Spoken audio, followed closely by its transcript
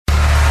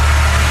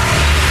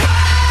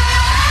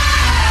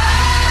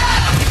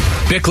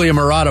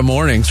Bickley&Marotta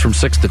mornings from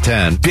 6 to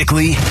 10.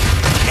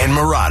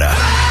 Bickley&Marotta.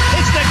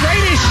 It's the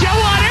greatest show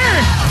on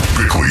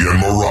earth.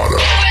 Bickley&Marotta.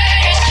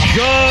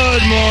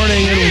 Good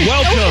morning and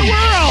welcome.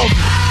 World.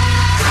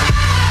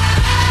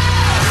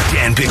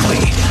 Dan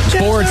Bickley.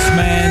 Sports,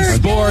 man.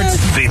 Sports.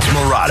 Vince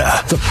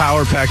Marotta. It's a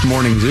power-packed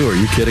morning zoo. Are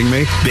you kidding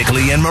me?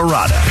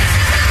 Bickley&Marotta.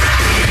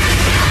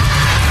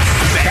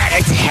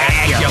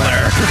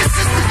 Spectacular.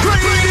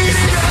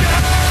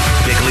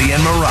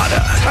 Bickley&Marotta.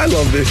 I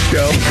love this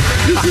show.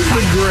 This is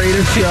the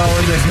greatest show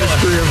in the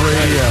history of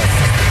radio.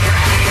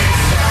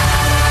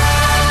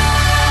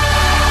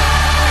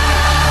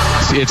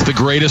 It's the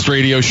greatest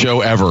radio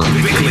show ever.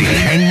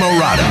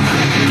 Bickley&Marotta.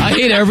 I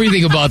hate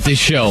everything about this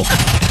show.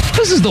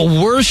 This is the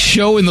worst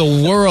show in the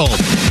world.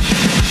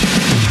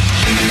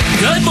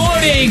 Good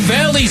morning,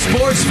 Valley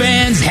sports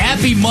fans.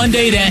 Happy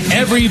Monday to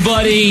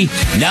everybody.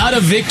 Not a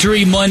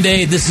victory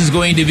Monday. This is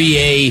going to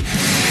be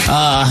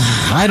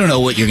I don't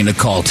know what you're going to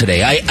call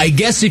today. I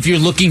guess if you're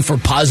looking for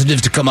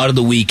positives to come out of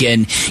the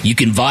weekend, you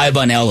can vibe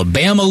on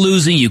Alabama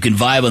losing. You can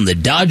vibe on the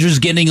Dodgers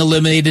getting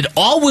eliminated.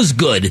 All was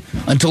good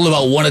until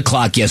about 1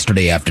 o'clock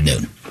yesterday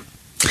afternoon.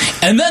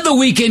 And then the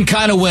weekend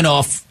kind of went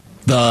off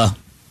the...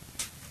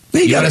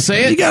 You gotta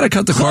say it. You gotta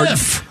cut the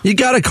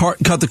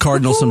cut the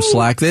Cardinals some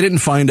slack. They didn't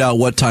find out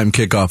what time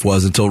kickoff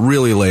was until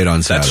really late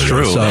on Saturday. That's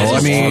true. So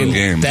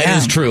that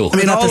is true. I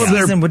mean,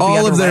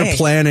 all of their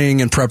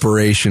planning and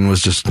preparation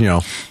was just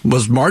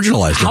was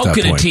marginalized. How at that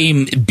could point. a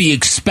team be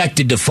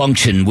expected to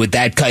function with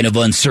that kind of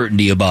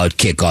uncertainty about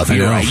kickoff?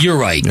 You're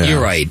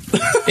right.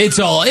 It's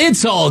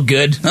all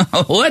good.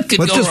 What could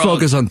Let's go just wrong?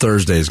 focus on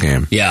Thursday's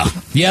game.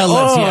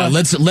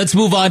 Let's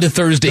move on to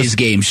Thursday's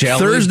game, shall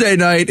we? Thursday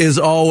night is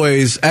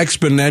always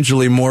exponentially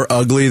more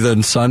ugly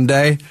than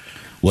Sunday.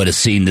 What a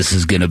scene this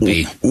is going to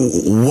be.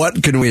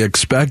 What can we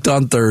expect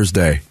on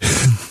Thursday?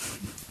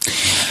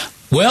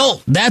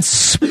 Well,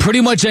 that's pretty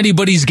much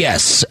anybody's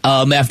guess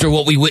after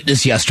what we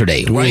witnessed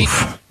yesterday, right?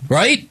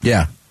 Right?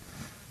 Yeah.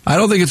 I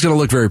don't think it's going to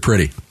look very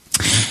pretty.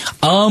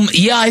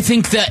 I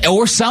think that,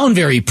 or sound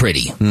very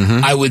pretty,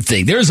 I would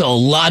think. There's a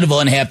lot of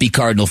unhappy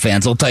Cardinal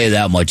fans, I'll tell you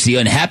that much. The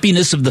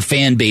unhappiness of the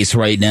fan base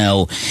right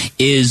now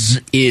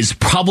is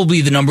probably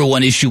the number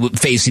one issue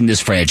facing this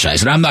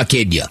franchise, and I'm not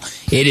kidding you.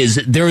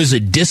 There is a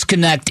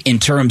disconnect in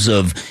terms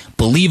of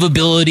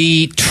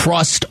believability,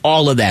 trust,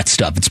 all of that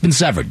stuff. It's been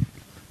severed.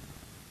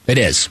 It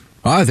is.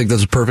 I think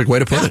that's a perfect way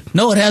to put it.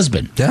 No, it has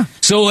been. Yeah.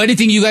 So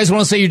anything you guys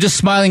want to say? You're just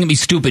smiling at me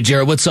stupid,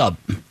 Jared. What's up?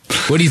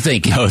 What do you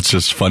think? No, it's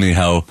just funny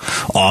how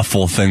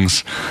awful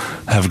things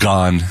have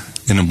gone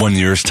in 1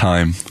 year's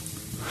time.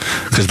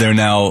 Because they're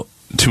now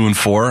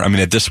 2-4. I mean,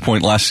 at this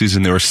point last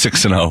season, they were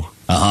 6-0.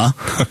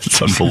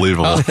 It's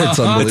unbelievable. It's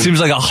unbelievable. It seems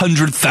like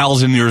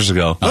 100,000 years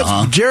ago.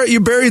 Jarrett,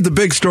 you buried the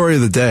big story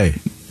of the day.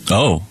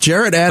 Oh,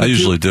 I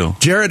usually do.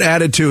 Jarrett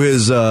added to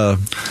his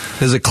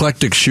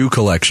eclectic shoe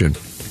collection.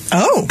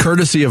 Oh,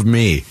 courtesy of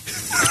me.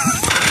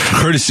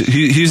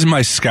 He's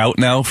my scout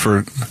now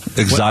for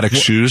exotic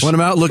shoes. When I'm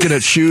out looking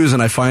at shoes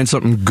and I find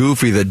something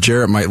goofy that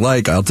Jarrett might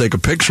like, I'll take a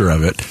picture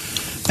of it.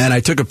 And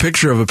I took a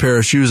picture of a pair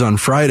of shoes on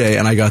Friday,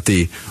 and I got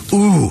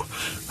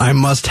I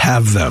must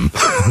have them.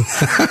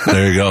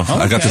 There you go. Okay.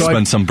 I got to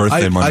spend some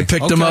birthday money. I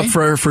picked them up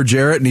for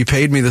Jarrett, and he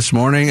paid me this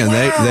morning, and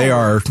they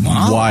are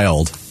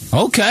wild.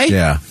 Okay.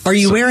 Yeah. Are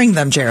you wearing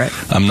them, Jarrett?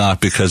 I'm not,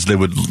 because they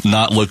would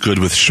not look good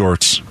with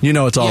shorts.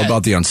 It's all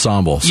about the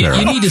ensemble, Sarah.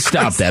 You need to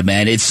stop that,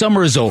 man.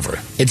 Summer is over.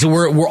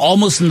 We're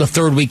almost in the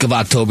third week of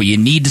October. You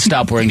need to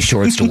stop wearing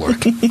shorts to work.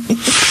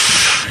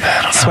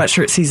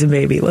 Sweatshirt season,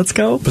 baby. Let's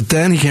go. But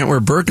then he can't wear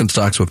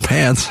Birkenstocks with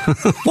pants.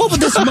 Well, but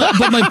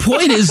my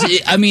point is,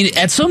 I mean,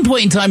 at some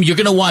point in time, you're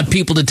going to want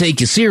people to take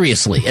you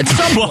seriously. At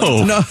some point.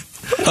 Whoa. No.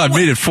 I've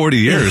made it 40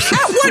 years. At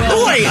what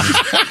point?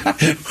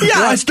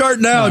 Yeah, I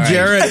start now, right.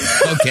 Jarrett.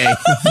 Okay.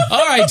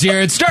 All right,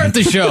 Jarrett, start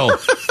the show.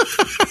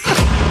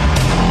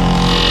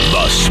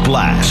 The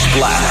Splash.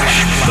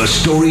 The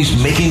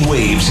stories making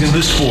waves in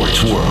the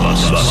sports world.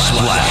 The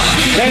Splash.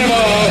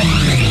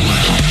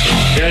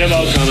 Get him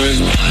out coming.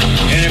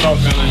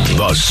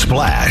 The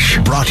Splash,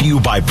 brought to you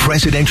by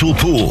Presidential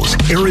Pools,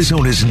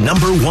 Arizona's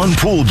 #1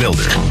 pool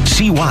builder.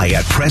 See why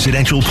at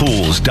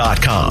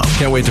presidentialpools.com.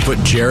 Can't wait to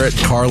put Jarrett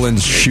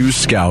Carlin's shoe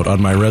scout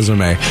on my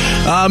resume.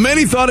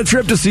 Many thought a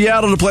trip to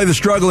Seattle to play the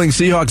struggling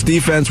Seahawks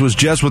defense was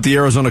just what the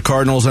Arizona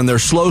Cardinals and their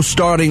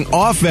slow-starting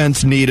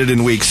offense needed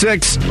in Week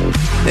 6.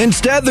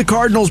 Instead, the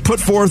Cardinals put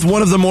forth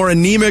one of the more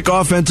anemic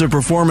offensive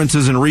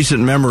performances in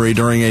recent memory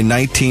during a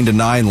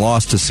 19-9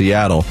 loss to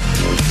Seattle.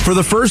 For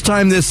the first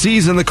time this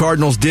season, the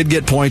Cardinals did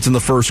get points in the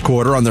first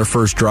quarter on their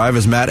first drive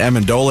as Matt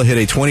Amendola hit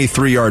a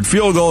 23-yard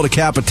field goal to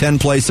cap a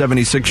 10-play,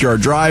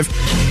 76-yard drive.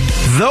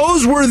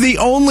 Those were the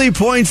only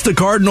points the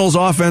Cardinals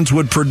offense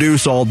would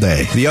produce all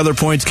day. The other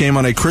points came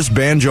on a Chris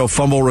Banjo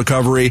fumble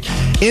recovery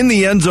in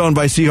the end zone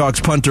by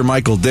Seahawks punter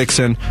Michael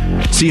Dixon.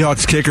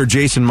 Seahawks kicker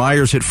Jason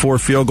Myers hit 4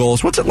 field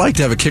goals. What's it like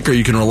to have a kicker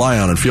you can rely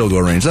on in field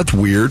goal range? That's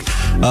weird.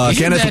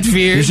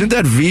 Isn't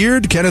that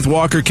weird? Kenneth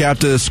Walker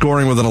capped a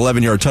scoring with an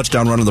 11-yard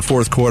touchdown run in the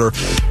fourth quarter.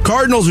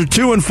 Cardinals are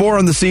 2-4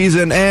 on the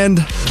season, and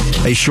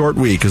a short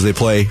week as they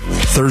play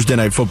Thursday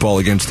Night Football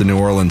against the New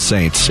Orleans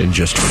Saints in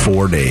just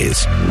 4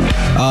 days.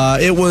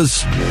 It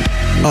was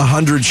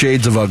 100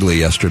 shades of ugly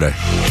yesterday.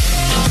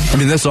 I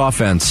mean, this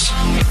offense...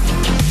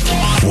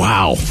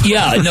 Wow.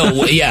 Yeah,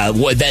 no, yeah,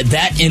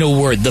 that in a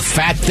word. The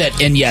fact that,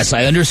 and yes,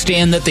 I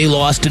understand that they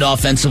lost an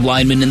offensive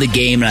lineman in the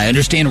game, and I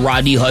understand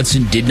Rodney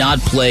Hudson did not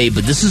play,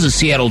 but this is a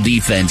Seattle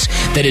defense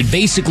that had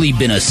basically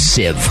been a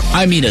sieve.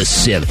 I mean a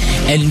sieve.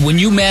 And when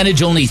you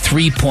manage only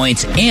 3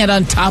 points, and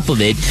on top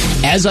of it,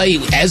 as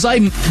I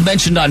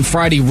mentioned on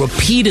Friday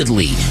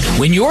repeatedly,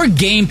 when your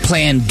game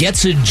plan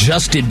gets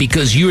adjusted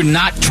because you're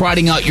not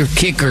trotting out your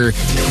kicker,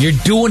 you're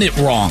doing it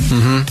wrong.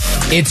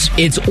 Mm-hmm.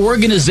 It's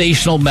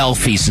organizational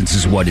malfeasance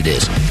is what it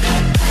is.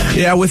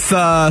 Yeah, with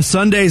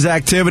Sunday's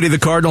activity, the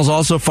Cardinals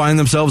also find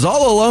themselves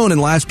all alone in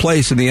last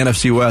place in the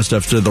NFC West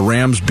after the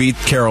Rams beat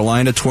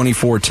Carolina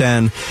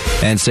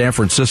 24-10 and San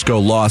Francisco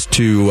lost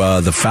to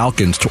the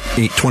Falcons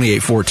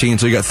 28-14.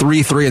 So you got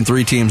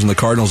 3-3 teams, and the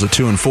Cardinals at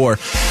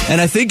 2-4. And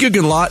I think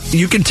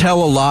you can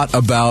tell a lot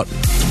about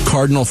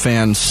Cardinal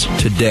fans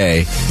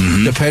today,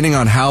 depending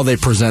on how they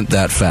present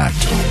that fact.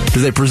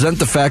 Do they present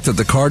the fact that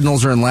the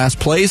Cardinals are in last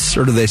place,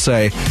 or do they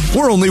say,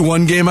 we're only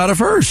one game out of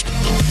first?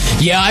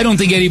 Yeah, I don't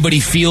think anybody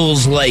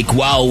feels like,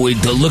 wow,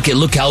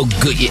 look how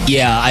good.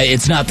 Yeah,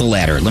 it's not the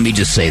latter. Let me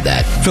just say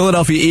that.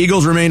 Philadelphia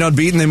Eagles remain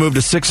unbeaten. They moved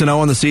to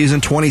 6-0 in the season,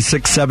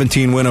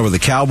 26-17 win over the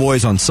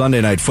Cowboys on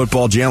Sunday Night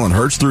Football. Jalen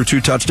Hurts threw 2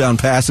 touchdown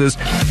passes.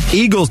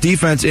 Eagles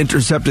defense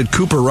intercepted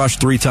Cooper Rush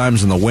 3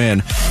 times in the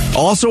win.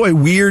 Also a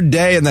weird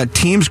day in that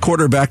teams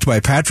quarterbacked by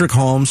Patrick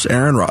Mahomes,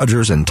 Aaron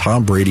Rodgers, and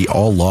Tom Brady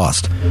all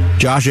lost.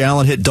 Josh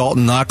Allen hit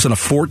Dalton Knox on a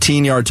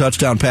 14-yard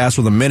touchdown pass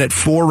with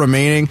 1:04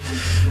 remaining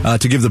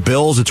to give the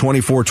Bills a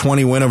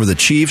 24-20 win over the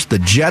Chiefs. The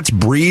Jets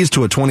breezed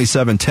to a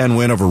 27-10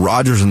 win over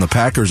Rodgers and the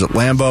Packers at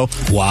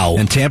Lambeau. Wow.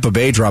 And Tampa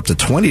Bay dropped a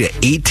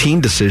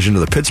 20-18 decision to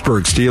the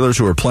Pittsburgh Steelers,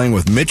 who are playing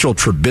with Mitchell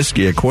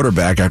Trubisky at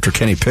quarterback after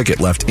Kenny Pickett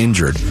left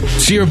injured.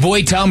 See your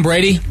boy Tom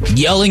Brady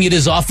yelling at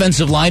his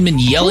offensive lineman,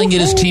 yelling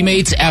at his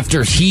teammates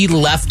after he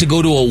left to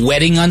go to a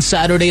wedding on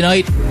Saturday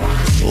night?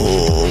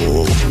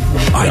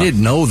 I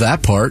didn't know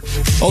that part.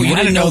 Oh, you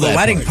didn't know the that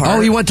wedding part?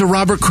 Oh, he went to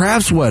Robert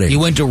Kraft's wedding. He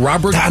went to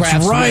Robert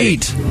Kraft's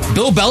right. wedding.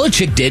 Bill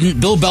Belichick didn't.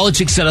 Bill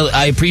Belichick said,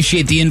 I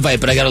appreciate the invite,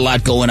 but I got a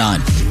lot going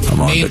on.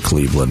 I'm on to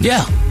Cleveland.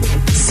 Yeah.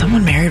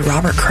 Someone married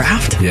Robert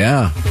Kraft?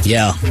 Yeah.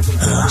 Yeah.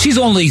 She's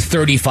only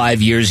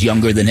 35 years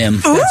younger than him.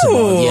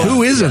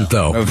 Who isn't,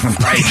 though?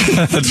 Right.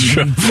 That's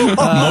true.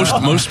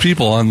 Most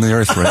people on the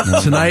earth right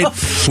now. Tonight,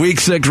 Week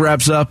 6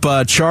 wraps up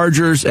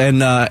Chargers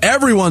and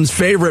everyone's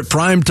favorite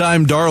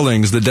primetime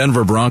darlings, the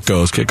Denver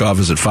Broncos. Kickoff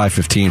is at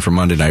 5:15 for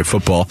Monday Night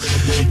Football.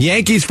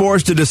 Yankees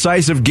forced a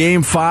decisive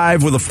Game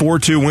 5 with a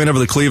 4-2 win over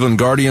the Cleveland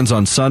Guardians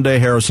on Sunday.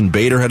 Harrison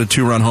Bader had a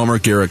 2-run homer.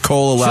 Garrett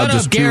Cole allowed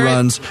just 2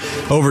 runs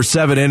over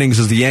 7 innings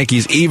as the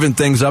Yankees even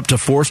things up to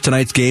force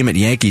tonight's game at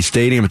Yankee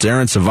Stadium. It's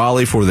Aaron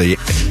Savali for the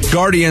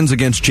Guardians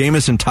against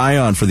Jamison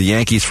Taillon for the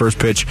Yankees. First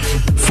pitch,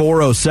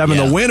 4:07.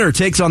 Yeah. The winner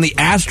takes on the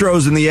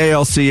Astros in the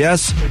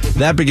ALCS.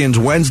 That begins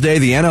Wednesday.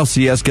 The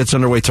NLCS gets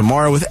underway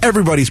tomorrow with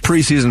everybody's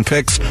preseason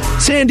picks.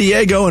 San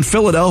Diego and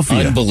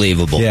Philadelphia.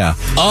 Unbelievable. Yeah.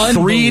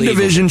 3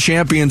 division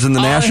champions in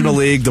the National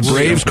League. The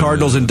Braves,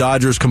 Cardinals, and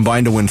Dodgers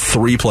combined to win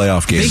 3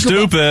 playoff games.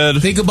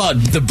 Think about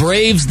the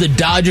Braves, the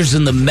Dodgers,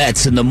 and the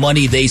Mets and the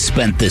money they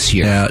spent this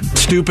year. Yeah.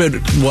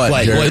 Stupid.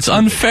 What? It's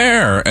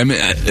unfair. I mean,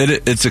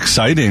 it's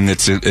exciting.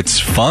 It's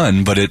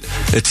fun, but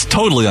it's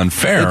totally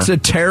unfair. It's a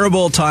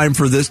terrible time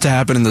for this to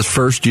happen in this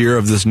first year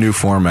of this new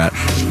format,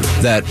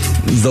 that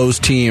those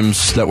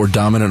teams that were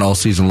dominant all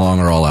season long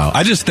are all out.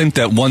 I just think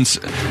that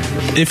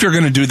if you're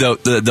going to do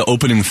the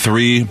opening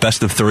 3,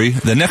 best of 3,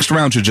 the next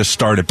round should just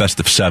start at best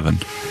of 7.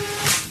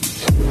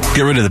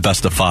 Get rid of the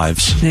best of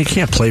 5s. They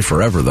can't play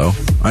forever, though.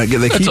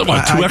 That's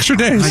about 2 extra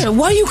days.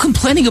 Why are you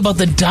complaining about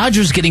the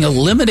Dodgers getting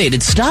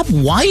eliminated? Stop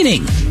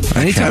whining.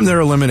 Anytime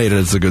they're eliminated,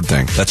 it's a good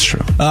thing. That's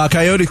true.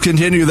 Coyotes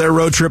continue their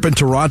road trip in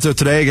Toronto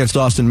today against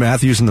Austin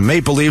Matthews and the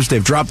Maple Leafs.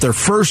 They've dropped their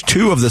first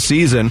 2 of the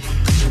season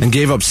and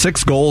gave up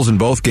 6 goals in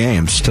both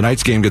games.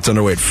 Tonight's game gets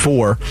underway at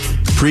 4.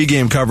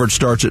 Pre-game coverage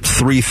starts at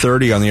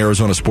 3:30 on the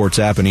Arizona Sports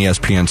app and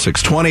ESPN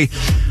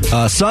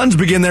 620. Suns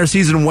begin their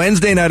season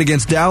Wednesday night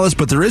against Dallas,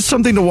 but there is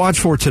something to watch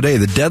for today.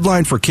 The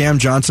deadline for Cam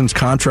Johnson's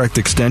contract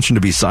extension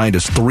to be signed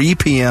is 3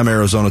 p.m.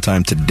 Arizona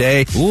time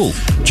today. Ooh.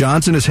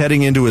 Johnson is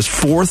heading into his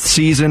 4th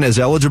season as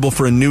eligible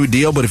for a new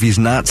deal, but if he's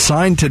not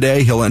signed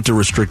today, he'll enter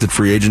restricted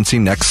free agency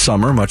next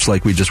summer, much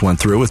like we just went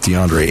through with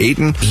DeAndre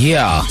Ayton.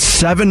 Yeah.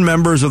 7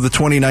 members of the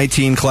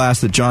 2019 class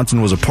that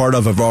Johnson was a part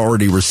of have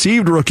already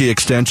received rookie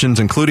extensions,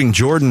 including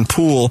Jordan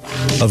Poole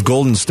of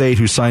Golden State,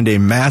 who signed a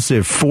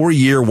massive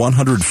 4-year,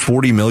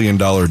 $140 million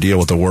deal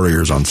with the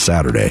Warriors on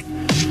Saturday.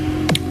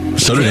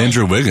 So did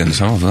Andrew Wiggins.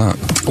 How was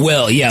that?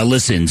 Well, yeah.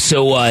 Listen.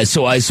 So I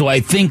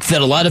think that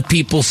a lot of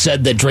people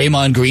said that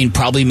Draymond Green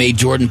probably made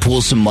Jordan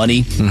Poole some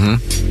money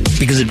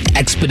because it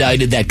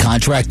expedited that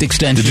contract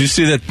extension. Did you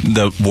see that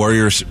the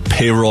Warriors'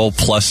 payroll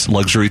plus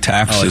luxury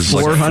tax is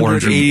like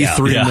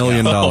 $483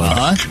 million.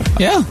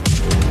 Yeah.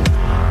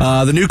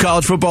 The new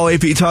college football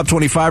AP Top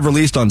 25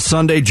 released on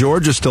Sunday.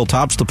 Georgia still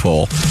tops the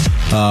poll,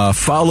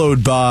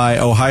 followed by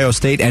Ohio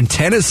State and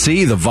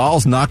Tennessee. The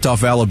Vols knocked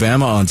off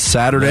Alabama on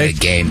Saturday. What a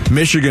game.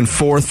 Michigan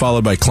 4th,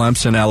 followed by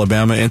Clemson.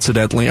 Alabama,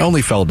 incidentally,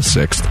 only fell to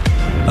 6th.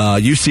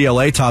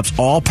 UCLA tops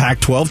all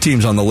Pac-12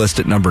 teams on the list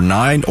at number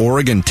 9.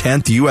 Oregon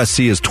 10th.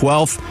 USC is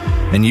 12th.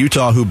 And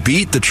Utah, who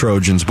beat the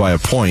Trojans by a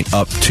point,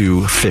 up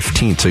to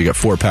 15th. So you got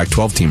 4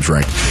 Pac-12 teams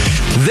ranked.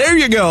 There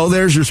you go.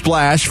 There's your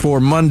splash for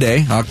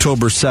Monday,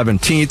 October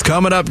 17th.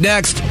 Coming up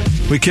next,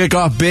 we kick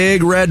off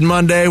Big Red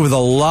Monday with a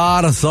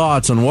lot of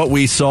thoughts on what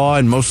we saw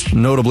and most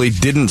notably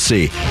didn't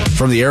see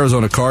from the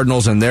Arizona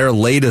Cardinals and their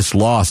latest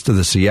loss to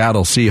the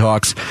Seattle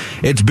Seahawks.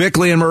 It's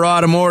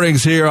Bickley&Marotta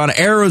mornings here on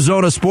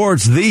Arizona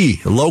Sports, the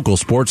local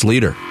sports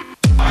leader.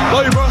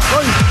 Love you, bro.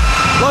 Love you.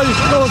 Love you.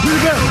 Let's do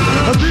the best.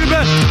 Let's do the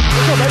best.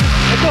 Let's go, baby.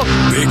 Let's go.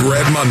 Big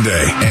Red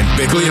Monday and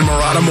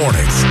Bickley&Marotta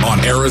mornings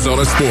on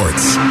Arizona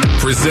Sports.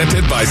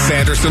 Presented by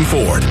Sanderson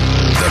Ford.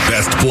 The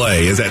best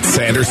play is at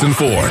Sanderson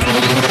Ford.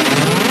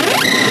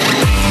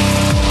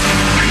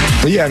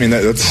 Yeah, I mean,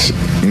 that's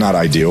not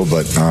ideal,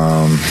 but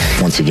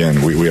once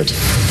again, we have to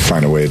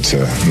find a way to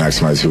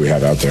maximize who we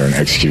have out there and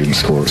execute and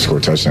score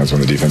touchdowns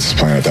when the defense is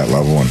playing at that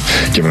level and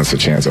giving us a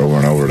chance over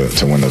and over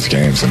to win those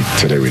games. And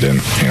today we didn't,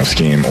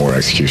 scheme or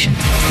execution.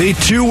 The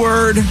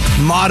 2-word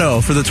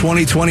motto for the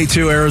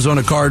 2022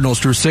 Arizona Cardinals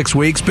through 6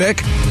 weeks,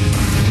 Bick,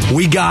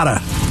 we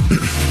gotta.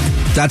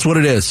 That's what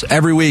it is.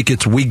 Every week,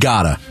 it's we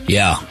gotta.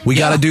 Yeah. We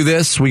gotta do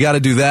this. We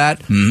gotta do that.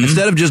 Mm-hmm.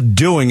 Instead of just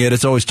doing it,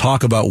 it's always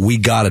talk about we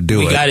gotta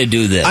do it. We gotta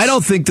do this. I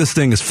don't think this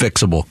thing is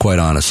fixable, quite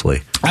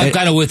honestly. I'm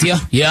kind of with you.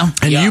 Yeah.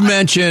 And you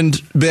mentioned,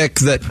 Vic,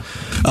 that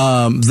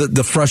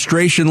the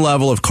frustration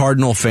level of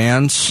Cardinal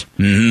fans.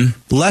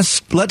 Mm-hmm.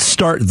 Let's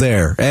start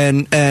there.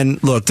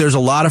 And look, there's a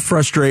lot of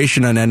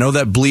frustration, and I know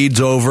that bleeds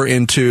over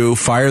into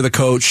fire the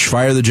coach,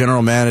 fire the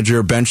general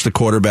manager, bench the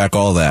quarterback,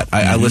 all that.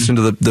 I listened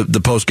to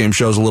the post-game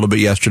shows a little bit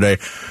yesterday,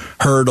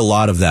 heard a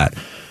lot of that.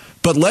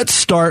 But let's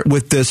start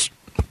with this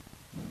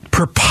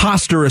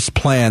preposterous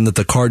plan that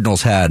the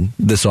Cardinals had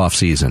this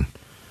offseason.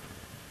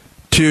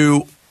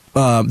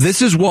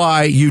 This is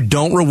why you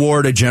don't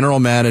reward a general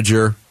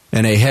manager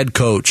and a head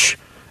coach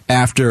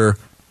after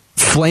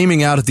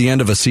flaming out at the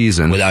end of a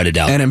season. Without a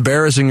doubt. And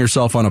embarrassing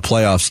yourself on a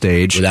playoff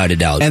stage. Without a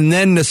doubt. And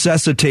then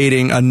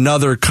necessitating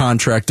another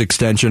contract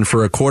extension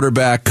for a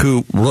quarterback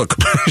who, look,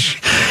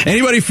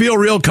 anybody feel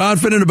real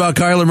confident about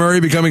Kyler Murray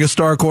becoming a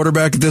star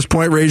quarterback at this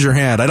point? Raise your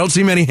hand. I don't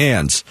see many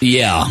hands.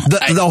 Yeah.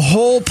 The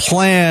whole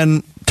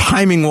plan,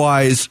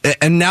 timing-wise,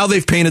 and now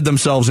they've painted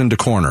themselves into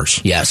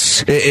corners.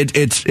 Yes.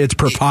 It's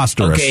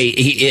preposterous.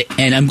 Okay,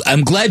 and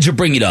I'm glad you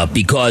bring it up,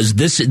 because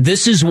this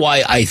is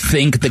why I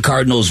think the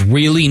Cardinals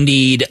really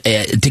need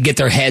to get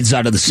their heads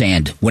out of the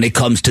sand when it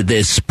comes to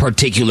this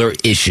particular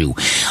issue.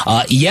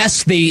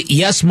 Yes,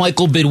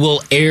 Michael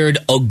Bidwill erred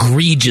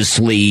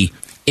egregiously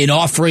in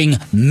offering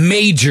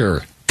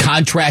major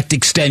contract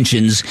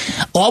extensions,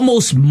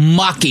 almost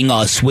mocking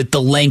us with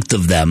the length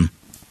of them.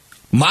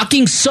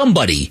 Mocking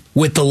somebody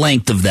with the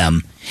length of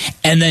them,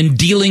 and then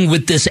dealing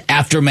with this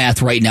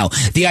aftermath right now.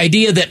 The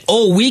idea that,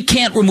 we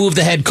can't remove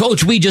the head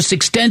coach, we just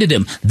extended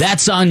him.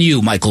 That's on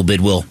you, Michael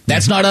Bidwill.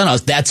 That's not on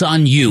us. That's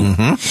on you.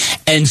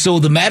 Mm-hmm. And so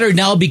the matter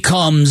now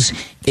becomes,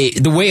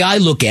 the way I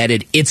look at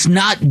it, it's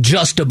not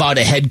just about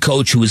a head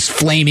coach who is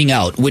flaming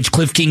out, which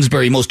Cliff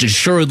Kingsbury most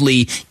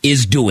assuredly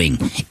is doing.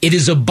 It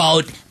is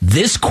about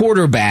this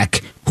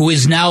quarterback who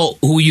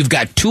you've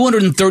got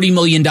 $230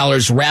 million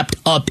wrapped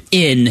up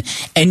in,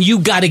 and you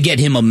got to get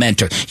him a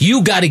mentor.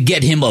 You got to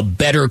get him a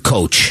better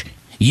coach.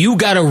 You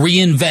got to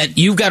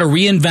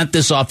reinvent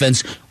this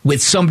offense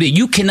with somebody.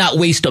 You cannot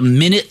waste a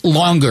minute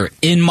longer,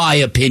 in my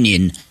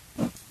opinion,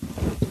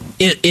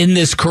 in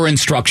this current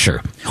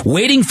structure.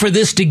 Waiting for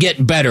this to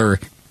get better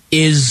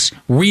is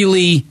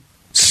really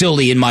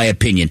silly, in my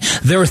opinion.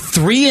 They're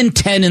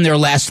 3-10 in their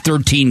last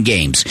 13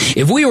 games.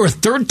 If we were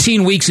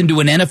 13 weeks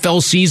into an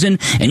NFL season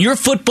and your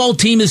football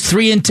team is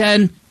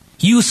 3-10,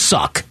 you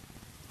suck.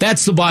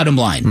 That's the bottom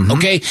line. Mm-hmm.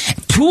 Okay,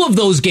 2 of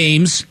those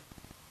games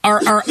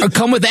are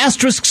come with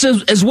asterisks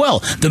as well.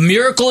 The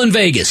miracle in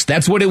Vegas,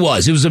 that's what it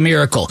was. It was a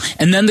miracle.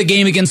 And then the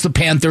game against the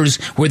Panthers,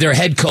 where their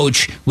head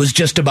coach was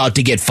just about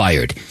to get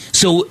fired.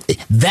 So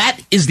that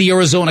is the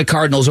Arizona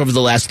Cardinals over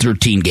the last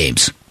 13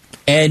 games,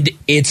 and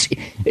it's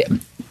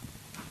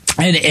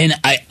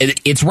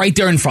right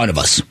there in front of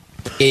us.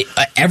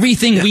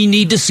 Everything we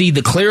need to see,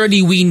 the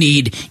clarity we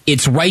need,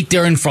 it's right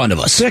there in front of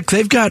us.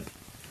 They've got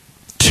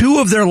 2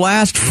 of their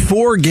last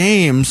 4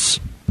 games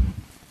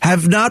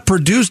have not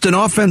produced an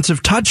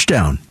offensive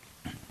touchdown.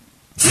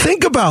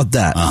 Think about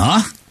that.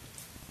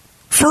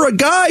 For a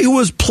guy who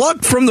was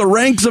plucked from the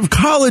ranks of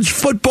college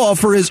football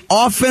for his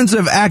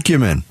offensive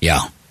acumen.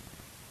 Yeah.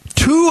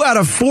 2 out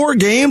of 4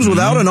 games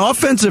without an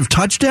offensive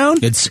touchdown?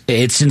 It's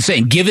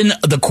insane. Given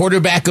the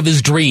quarterback of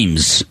his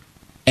dreams,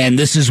 and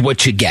this is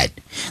what you get.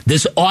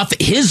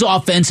 His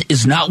offense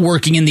is not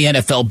working in the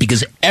NFL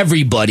because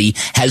everybody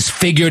has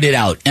figured it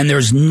out, and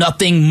there's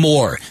nothing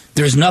more.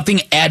 There's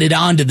nothing added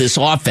on to this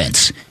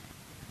offense.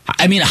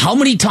 I mean, how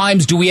many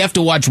times do we have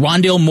to watch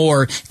Rondale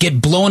Moore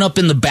get blown up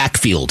in the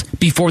backfield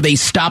before they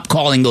stop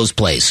calling those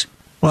plays?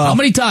 Well, how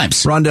many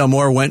times? Rondale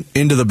Moore went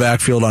into the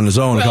backfield on his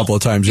own a couple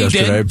of times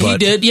yesterday. He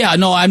did. Yeah,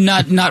 no, I'm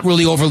not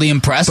really overly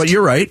impressed. But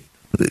you're right.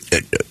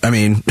 I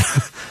mean,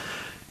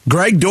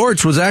 Greg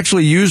Dortch was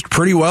actually used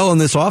pretty well in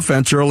this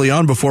offense early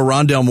on before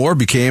Rondale Moore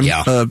became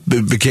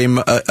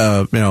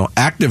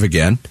active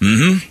again.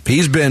 Mm-hmm.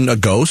 He's been a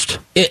ghost.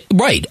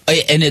 Right.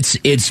 And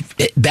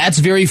that's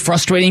very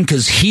frustrating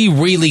because he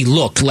really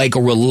looked like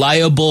a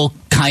reliable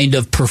kind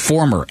of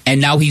performer,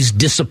 and now he's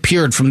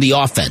disappeared from the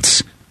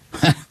offense.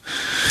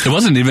 It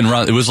wasn't even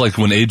wrong. It was like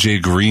when A.J.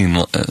 Green.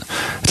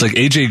 It's like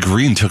A.J.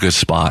 Green took his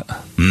spot.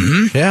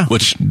 Mm-hmm. Yeah,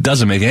 which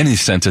doesn't make any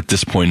sense at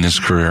this point in his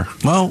career.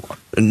 Well,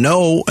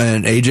 no,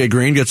 and A.J.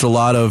 Green gets a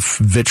lot of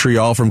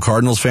vitriol from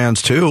Cardinals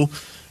fans too.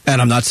 And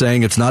I'm not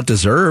saying it's not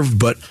deserved,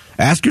 but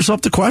ask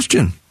yourself the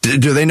question: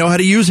 do they know how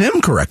to use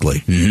him correctly?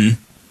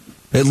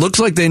 Mm-hmm. It looks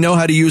like they know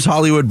how to use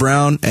Hollywood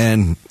Brown,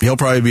 and he'll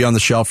probably be on the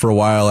shelf for a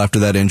while after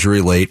that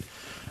injury late.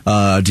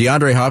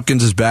 DeAndre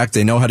Hopkins is back.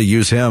 They know how to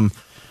use him.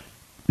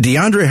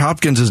 DeAndre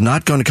Hopkins is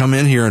not going to come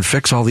in here and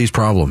fix all these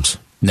problems.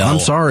 No, I'm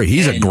sorry.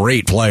 He's a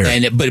great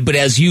player. But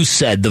as you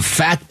said, the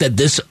fact that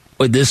this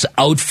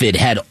outfit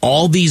had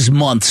all these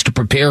months to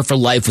prepare for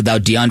life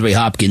without DeAndre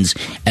Hopkins,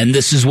 and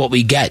this is what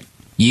we get.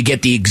 You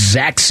get the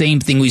exact same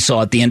thing we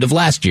saw at the end of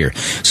last year.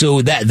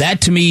 So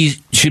that to me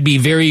should be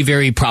very,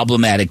 very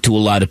problematic to a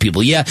lot of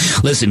people. Yeah,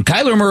 listen,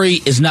 Kyler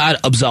Murray is not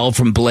absolved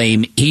from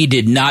blame. He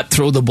did not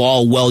throw the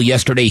ball well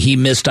yesterday. He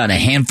missed on a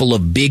handful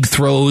of big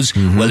throws,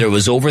 whether it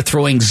was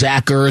overthrowing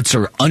Zach Ertz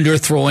or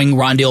underthrowing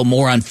Rondale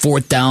Moore on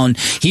fourth down.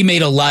 He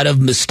made a lot of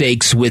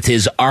mistakes with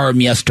his arm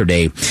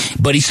yesterday,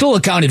 but he still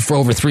accounted for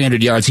over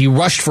 300 yards. He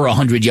rushed for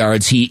 100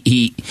 yards.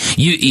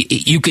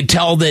 You could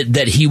tell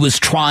that he was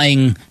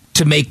trying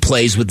to make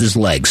plays with his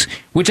legs,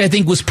 which I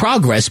think was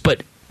progress,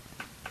 but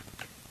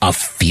a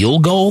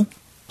field goal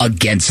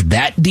against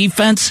that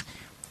defense?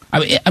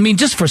 I mean,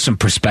 just for some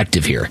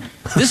perspective here,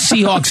 this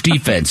Seahawks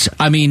defense,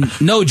 I mean,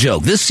 no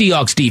joke, this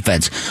Seahawks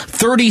defense,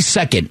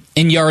 32nd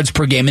in yards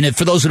per game, and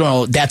for those who don't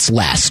know, that's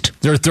last.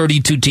 There are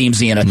 32 teams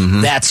in the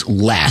NFL, that's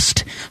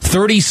last.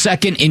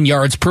 32nd in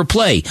yards per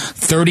play,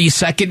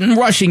 32nd in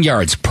rushing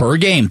yards per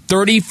game,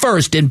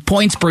 31st in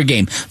points per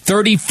game,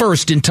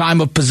 31st in time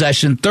of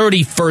possession,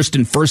 31st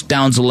in first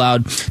downs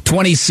allowed,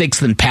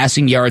 26th in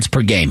passing yards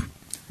per game.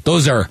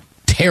 Those are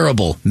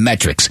terrible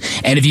metrics.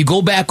 And if you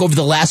go back over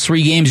the last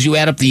 3 games, you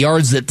add up the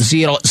yards that the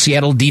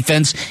Seattle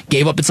defense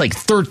gave up, it's like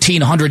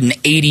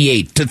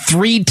 1,388 to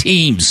 3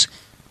 teams.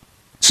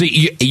 So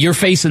you're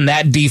facing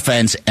that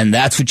defense, and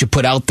that's what you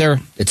put out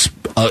there. It's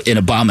an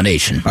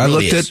abomination. I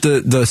looked at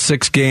the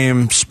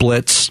 6-game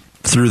splits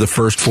through the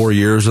first 4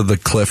 years of the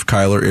Cliff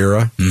Kyler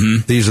era.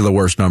 Mm-hmm. These are the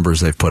worst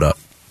numbers they've put up.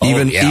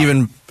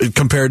 Even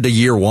compared to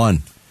year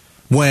one,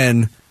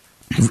 when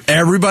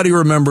everybody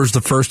remembers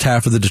the first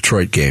half of the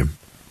Detroit game.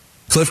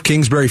 Cliff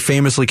Kingsbury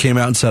famously came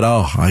out and said,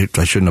 I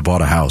shouldn't have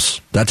bought a house.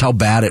 That's how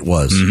bad it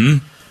was.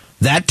 Mm-hmm.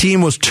 That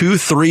team was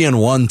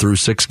 2-3-1 through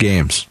 6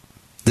 games.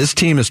 This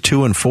team is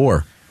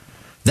 2-4.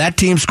 That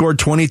team scored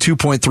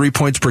 22.3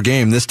 points per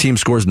game. This team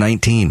scores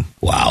 19.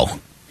 Wow.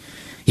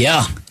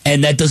 Yeah,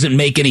 and that doesn't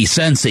make any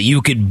sense that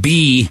you could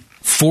be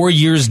 4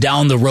 years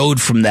down the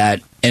road from that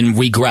and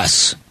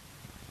regress.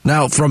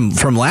 Now, from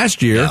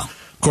last year,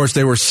 of course,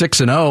 they were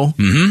 6-0.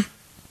 Mm-hmm.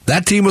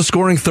 That team was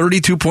scoring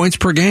 32 points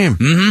per game.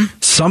 Mm-hmm.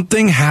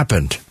 Something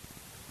happened.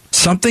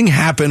 Something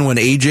happened when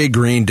A.J.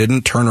 Green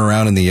didn't turn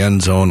around in the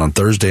end zone on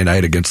Thursday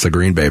night against the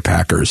Green Bay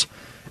Packers.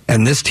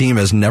 And this team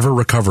has never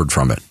recovered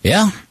from it.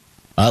 Yeah.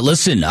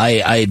 Listen,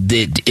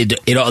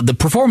 the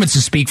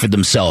performances speak for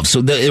themselves. So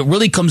it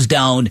really comes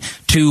down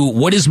to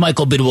what is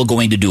Michael Bidwell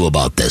going to do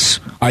about this?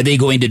 Are they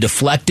going to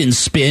deflect and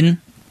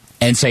spin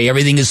and say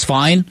everything is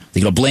fine?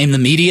 They're going to blame the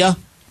media?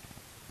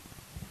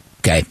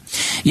 Okay.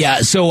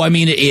 Yeah, so I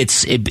mean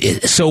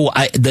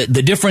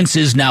the difference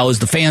is now is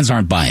the fans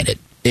aren't buying it.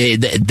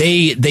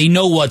 They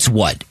know what's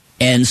what.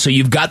 And so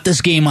you've got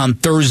this game on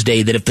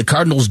Thursday that if the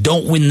Cardinals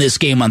don't win this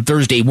game on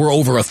Thursday, we're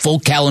over a full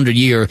calendar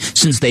year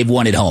since they've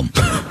won at home.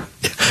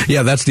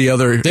 Yeah, that's the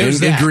other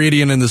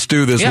ingredient in the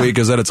stew this week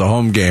is that it's a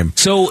home game.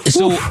 So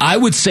I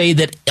would say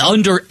that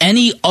under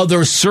any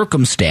other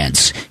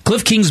circumstance,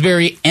 Cliff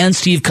Kingsbury and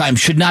Steve Keim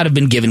should not have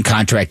been given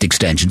contract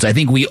extensions. I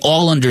think we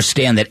all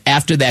understand that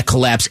after that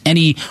collapse,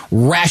 any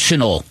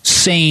rational,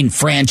 sane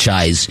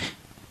franchise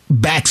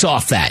backs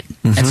off that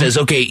and says,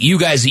 okay, you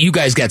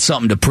guys got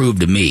something to prove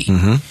to me.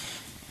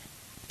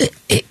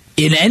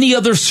 In any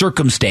other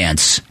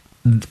circumstance,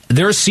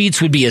 their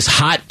seats would be as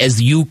hot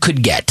as you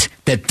could get.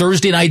 That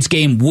Thursday night's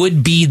game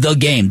would be the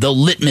game, the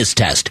litmus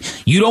test.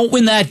 You don't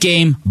win that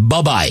game,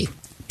 bye-bye,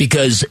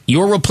 because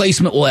your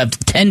replacement will have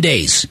 10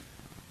 days.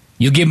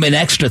 You give them an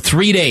extra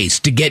 3 days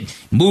to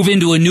move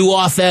into a new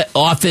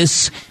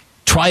office,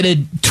 try to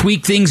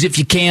tweak things if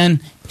you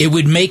can. It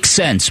would make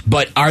sense,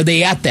 but are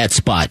they at that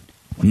spot?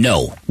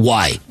 No.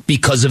 Why?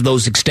 Because of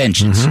those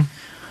extensions.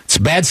 It's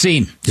a bad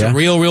scene. It's a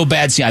real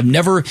bad scene.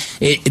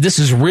 This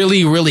is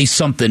really, really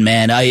something,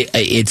 man.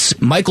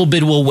 It's Michael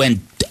Bidwell went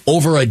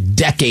over a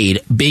decade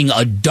being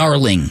a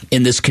darling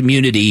in this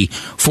community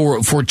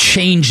for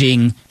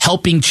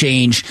helping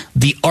change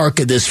the arc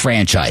of this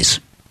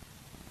franchise.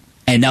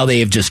 And now they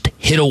have just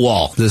hit a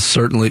wall. This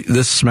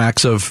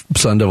smacks of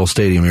Sun Devil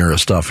Stadium era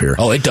stuff here.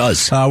 Oh, it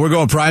does. We're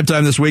going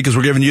primetime this week as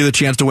we're giving you the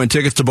chance to win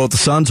tickets to both the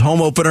Suns home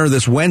opener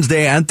this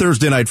Wednesday and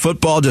Thursday night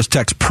football. Just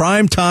text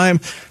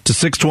primetime to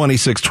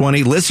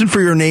 620-620. Listen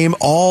for your name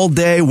all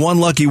day. One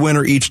lucky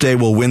winner each day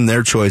will win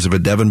their choice of a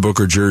Devin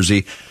Booker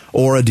jersey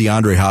or a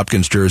DeAndre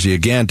Hopkins jersey.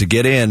 Again, to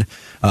get in,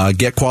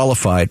 get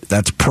qualified,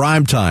 that's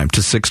prime time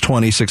to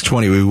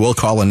 620-620. We will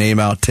call a name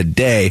out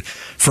today.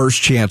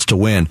 First chance to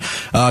win.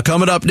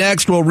 Coming up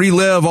next, we'll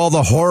relive all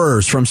the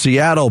horrors from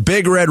Seattle.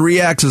 Big Red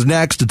Reacts is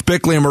next. It's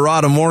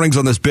Bickley&Marotta mornings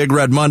on this Big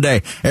Red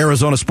Monday.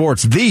 Arizona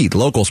Sports, the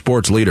local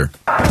sports leader.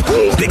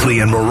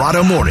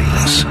 Bickley&Marotta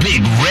mornings.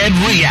 Big Red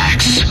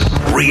Reacts.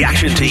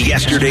 Reaction to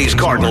yesterday's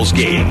Cardinals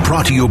game.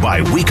 Brought to you by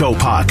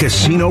Wecopa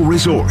Casino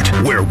Resort,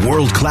 where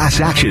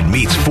world-class action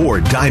meets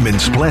Ford Diamond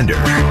Splendor.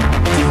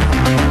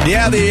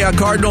 Yeah, the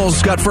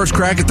Cardinals got first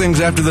crack at things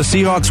after the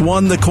Seahawks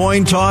won the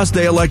coin toss.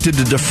 They elected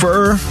to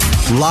defer.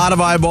 A lot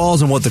of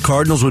eyeballs on what the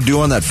Cardinals would do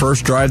on that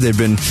first drive. They've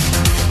been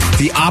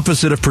the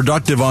opposite of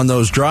productive on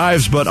those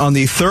drives, but on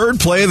the third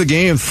play of the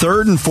game,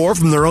 3rd and 4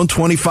 from their own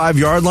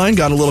 25-yard line,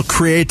 got a little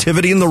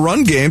creativity in the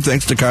run game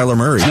thanks to Kyler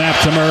Murray. Snap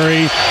to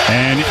Murray,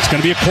 and it's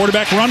going to be a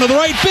quarterback run to the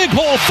right. Big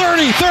hole,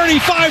 30,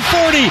 35,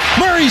 40.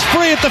 Murray's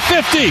free at the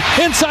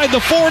 50, inside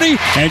the 40,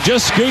 and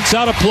just scoots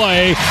out of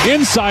play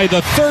inside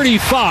the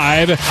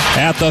 35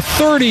 at the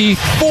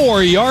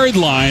 34-yard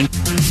line.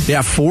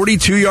 Yeah,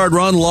 42-yard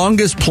run,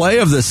 longest play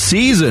of the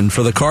season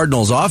for the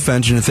Cardinals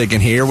offense. And you're thinking,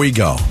 here we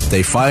go.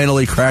 They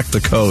finally cracked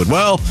the code.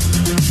 Well,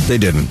 they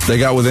didn't. They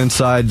got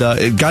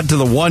it got to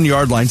the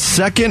 1-yard line.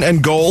 2nd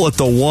and goal at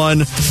the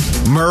 1.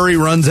 Murray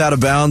runs out of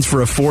bounds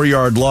for a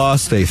 4-yard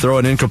loss. They throw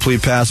an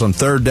incomplete pass on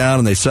 3rd down,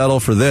 and they settle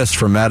for this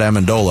from Matt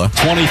Amendola.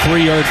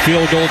 23-yard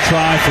field goal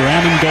try for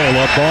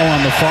Amendola. Ball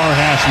on the far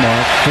hash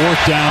mark.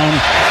 4th down,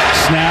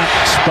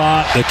 snap,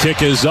 spot. The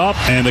kick is up,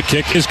 and the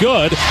kick is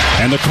good.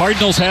 And the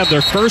Cardinals have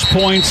their first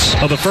points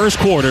of the first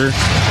quarter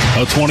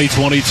of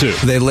 2022.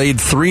 They laid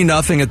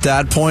 3-0 at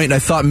that point. I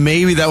thought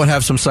maybe that would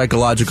have some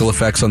psychological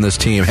effects on this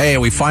team. Hey,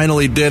 we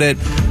finally did it.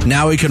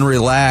 Now we can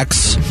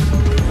relax.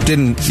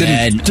 Didn't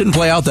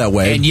play out that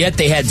way. And yet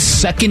they had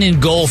 2nd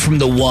and goal from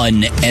the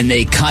 1, and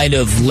they kind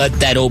of let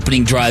that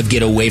opening drive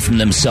get away from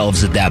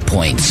themselves at that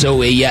point.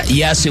 So,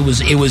 yes, it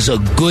was a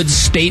good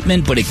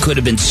statement, but it could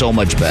have been so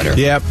much better.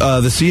 Yeah,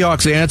 the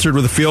Seahawks answered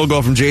with a field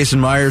goal from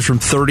Jason Myers from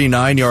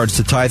 39 yards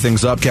to tie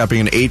things up, capping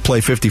an 8-play,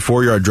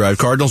 54-yard drive.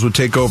 Cardinals would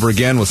take over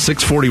again with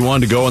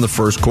 6:41 to go in the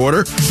first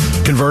quarter.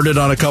 Converted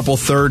on a couple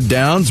 3rd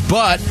downs,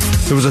 but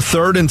it was a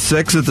 3rd and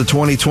 6 at the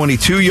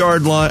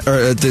 22-yard line, or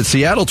at the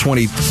Seattle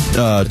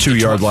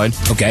 22-yard line.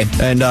 Okay.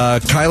 And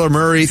Kyler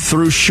Murray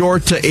threw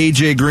short to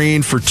A.J.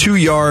 Green for 2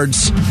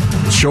 yards,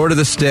 short of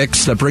the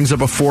sticks. That brings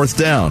up a 4th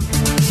down.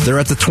 They're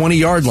at the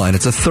 20-yard line.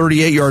 It's a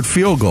 38-yard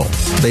field goal.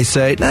 They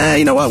say,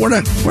 you know what? We're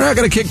not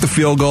going to kick the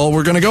field goal.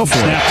 We're going to go for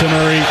it. Snap to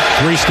Murray.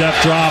 3-step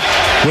drop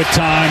with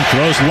time.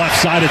 Throws left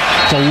side.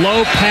 It's a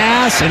low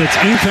pass, and it's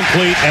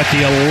incomplete at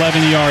the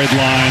 11-yard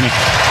line.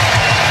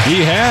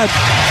 He had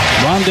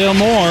Rondale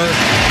Moore.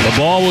 The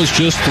ball was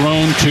just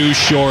thrown too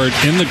short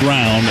in the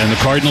ground, and the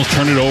Cardinals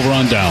turn it over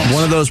on downs.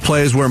 One of those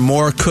plays where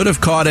Moore could have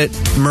caught it.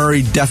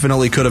 Murray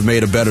definitely could have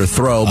made a better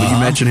throw, but you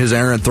mentioned his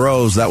errant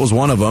throws. That was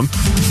one of them.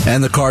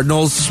 And the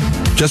Cardinals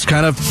just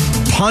kind of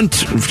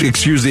punt,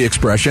 excuse the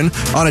expression,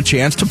 on a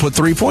chance to put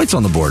 3 points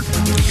on the board.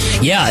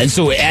 Yeah, and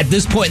so at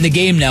this point in the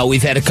game now,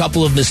 we've had a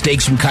couple of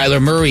mistakes from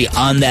Kyler Murray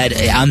on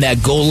that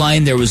goal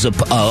line. There was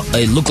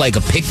it looked like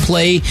a pick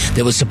play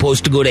that was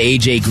supposed to go to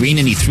A.J. Green,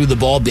 and he threw the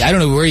ball. I don't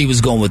know where he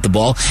was going with the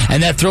ball.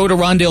 And that throw to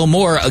Rondale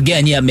Moore,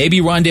 again, yeah,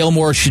 maybe Rondale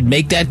Moore should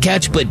make that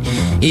catch, but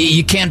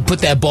you can't put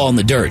that ball in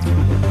the dirt.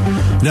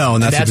 No,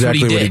 and that's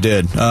exactly what he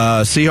did.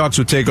 Seahawks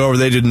would take over.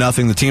 They did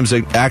nothing. The teams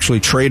actually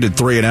traded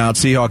 3 and out.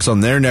 Seahawks on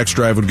their next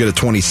drive would get a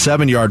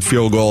 27-yard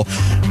field goal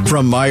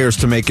from Myers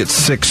to make it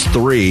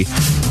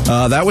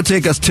 6-3. That would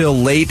take us till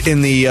late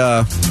in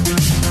the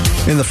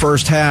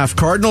first half.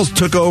 Cardinals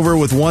took over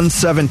with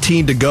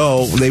 1:17 to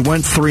go. They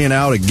went 3 and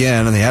out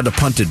again, and they had to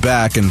punt it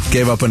back and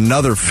gave up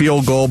another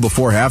field goal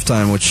before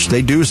halftime, which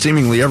they do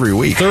seemingly every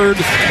week. 3rd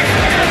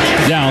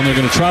down. They're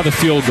going to try the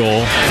field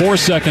goal. 4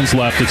 seconds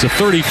left. It's a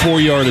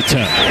 34-yard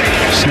attempt.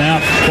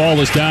 Snap. Ball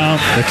is down.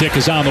 The kick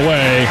is on the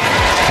way.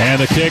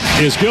 And the kick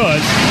is good.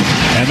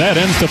 And that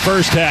ends the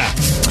first half.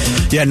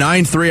 Yeah,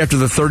 9-3 after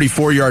the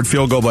 34-yard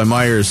field goal by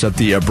Myers at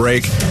the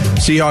break.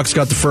 Seahawks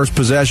got the first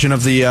possession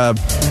of the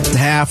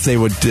half. They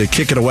would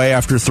kick it away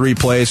after 3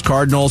 plays.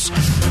 Cardinals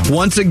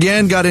once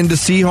again got into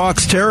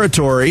Seahawks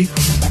territory.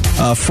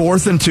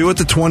 4th and 2 at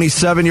the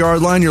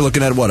 27-yard line. You're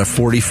looking at, what, a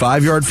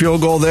 45-yard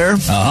field goal there?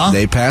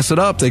 They pass it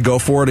up. They go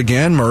for it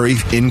again. Murray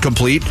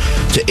incomplete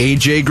to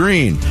A.J.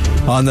 Green.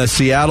 On the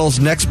Seattle's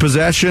next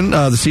possession,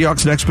 the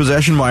Seahawks' next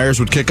possession, Myers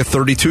would kick a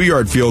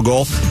 32-yard field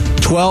goal.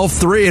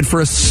 12-3, and for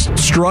a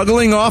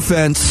struggling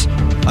offense,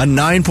 a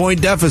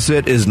 9-point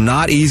deficit is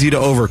not easy to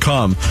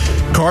overcome.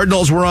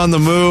 Cardinals were on the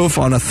move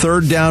on a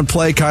 3rd down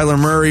play. Kyler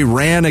Murray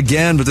ran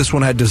again, but this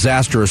one had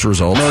disastrous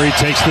results. Murray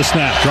takes the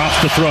snap,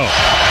 drops the throw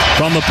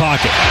from the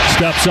pocket,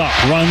 steps up,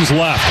 runs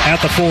left at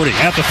the 40,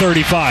 at the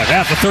 35,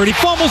 at the 30,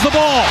 fumbles the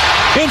ball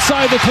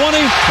inside the 20,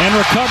 and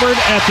recovered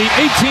at the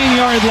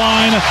 18-yard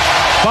line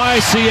by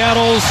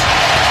Seattle's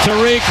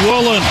Tariq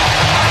Woolen.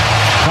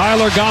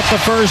 Kyler got the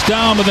first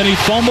down, but then he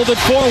fumbled it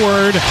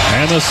forward,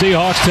 and the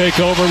Seahawks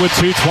take over with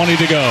 2:20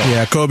 to go.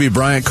 Yeah, Kobe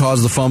Bryant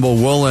caused the fumble.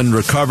 Woolen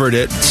recovered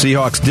it.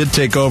 Seahawks did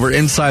take over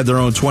inside their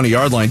own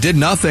 20-yard line, did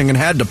nothing, and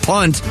had to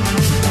punt.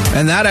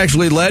 And that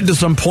actually led to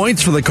some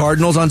points for the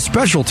Cardinals on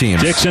special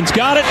teams. Dixon's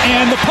got it,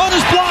 and the punt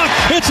is blocked.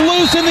 It's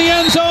loose in the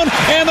end zone,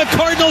 and the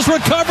Cardinals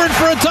recovered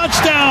for a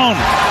touchdown.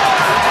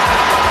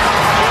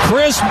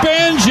 Chris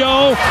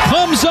Banjo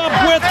comes up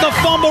with the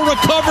fumble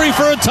recovery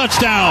for a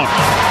touchdown.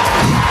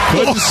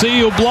 Couldn't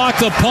see who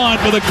blocked the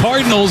punt, but the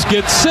Cardinals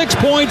get 6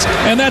 points,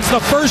 and that's the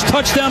first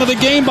touchdown of the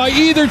game by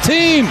either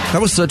team. That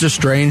was such a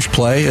strange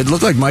play. It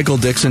looked like Michael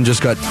Dixon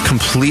just got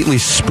completely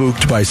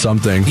spooked by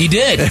something. He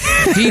did.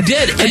 He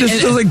did. and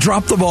just like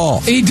dropped the ball.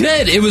 He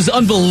did. It was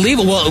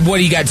unbelievable. Well, what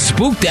he got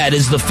spooked at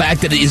is the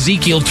fact that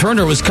Ezekiel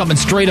Turner was coming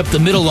straight up the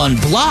middle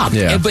unblocked.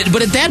 Yeah.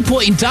 But at that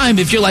point in time,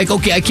 if you're like,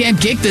 okay, I can't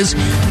kick this,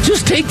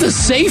 just take the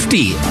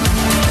safety.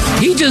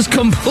 He just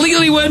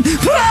completely went,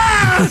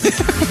 I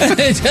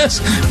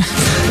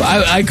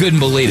couldn't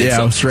believe it.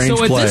 Yeah, strange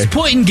play. At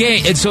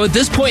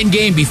this point in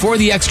game, before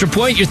the extra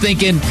point, you're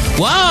thinking,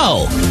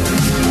 wow.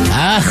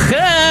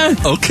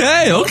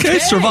 Okay.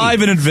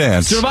 Survive in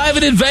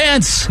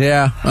advance.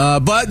 Yeah.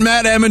 But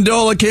Matt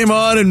Amendola came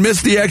on and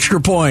missed the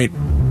extra point.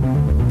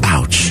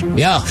 Ouch.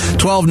 Yeah.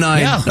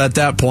 12-9 at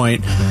that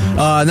point.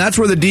 And that's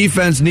where the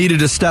defense needed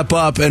to step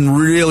up and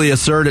really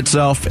assert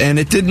itself, and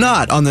it did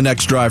not on the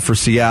next drive for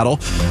Seattle.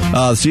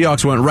 The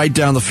Seahawks went right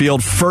down the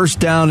field. 1st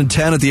down and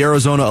 10 at the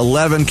Arizona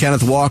 11.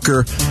 Kenneth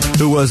Walker,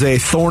 who was a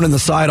thorn in the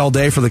side all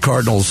day for the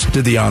Cardinals,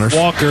 did the honors.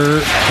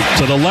 Walker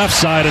to the left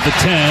side at the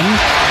 10.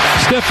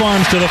 Stiff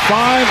arms to the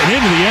 5 and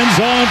into the end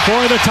zone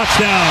for the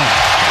touchdown.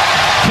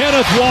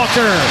 Kenneth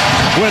Walker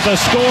with a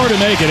score to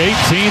make it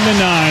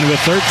 18-9 with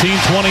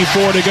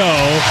 13:24 to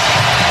go.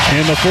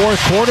 In the 4th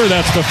quarter,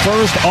 that's the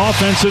first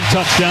offensive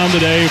touchdown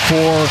today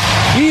for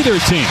either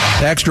team.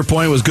 The extra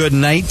point was good,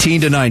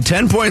 19-9.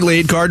 10-point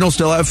lead. Cardinals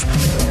still have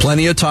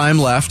plenty of time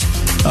left.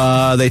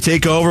 They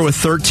take over with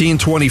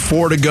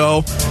 13:24 to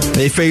go.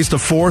 They faced a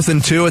 4th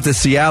and 2 at the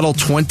Seattle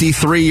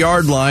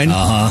 23-yard line.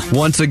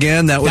 Once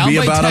again, that would Down be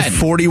by about 10. a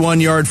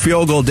 41-yard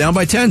field goal. Down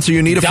by 10, so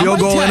you need a Down field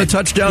by goal 10. and a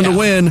touchdown to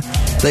win.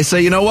 They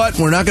say, you know what?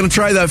 We're not going to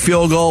try that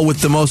field goal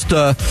with the most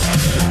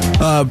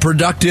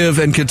productive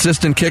and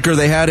consistent kicker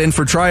they had in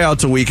for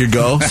tryouts a week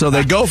ago. So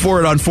they go for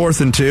it on 4th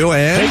and 2.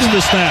 And takes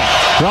the snap,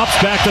 drops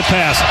back to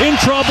pass, in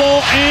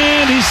trouble,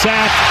 and he's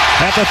sacked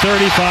at the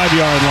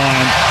 35-yard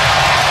line.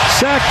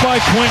 Sacked by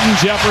Quentin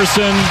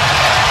Jefferson.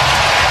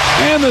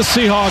 And the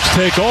Seahawks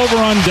take over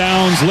on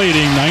downs,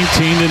 leading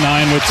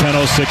 19-9 with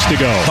 10:06 to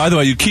go. By the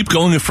way, you keep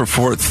going for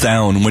 4th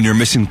down when you're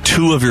missing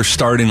 2 of your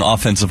starting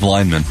offensive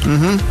linemen.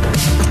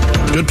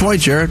 Good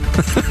point, Jared.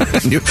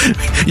 you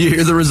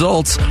hear the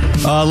results.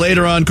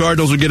 Later on,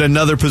 Cardinals would get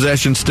another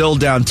possession, still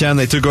down 10.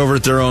 They took over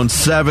at their own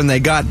 7. They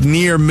got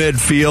near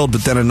midfield,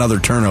 but then another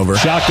turnover.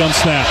 Shotgun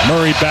snap.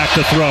 Murray back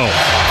to throw.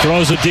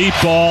 Throws a deep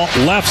ball.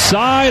 Left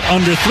side,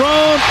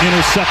 underthrown.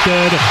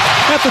 Intercepted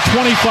at the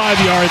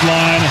 25-yard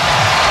line.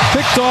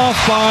 Picked off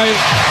by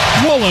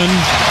Woolen.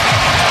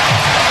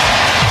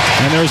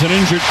 And there's an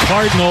injured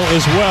Cardinal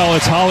as well.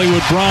 It's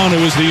Hollywood Brown,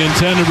 who was the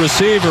intended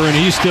receiver, and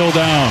he's still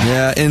down.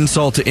 Yeah,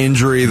 insult to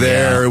injury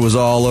there. Yeah. It was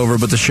all over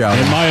but the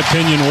shouting. In my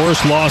opinion,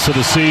 worst loss of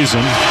the season.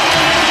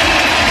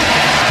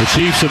 The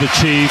Chiefs are the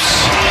Chiefs.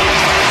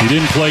 He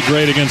didn't play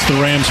great against the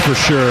Rams for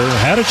sure.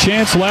 Had a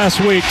chance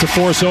last week to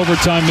force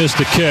overtime, missed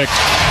a kick.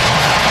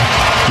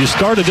 You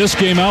started this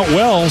game out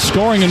well,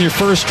 scoring in your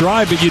first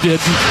drive, but you didn't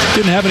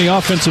have any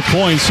offensive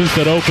points since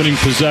that opening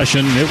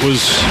possession. It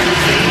was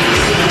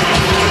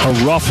a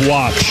rough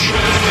watch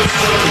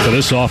for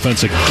this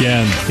offense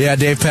again. Yeah,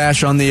 Dave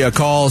Pasch on the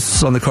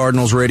calls on the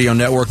Cardinals radio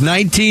network.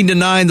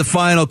 19-9 the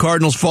final.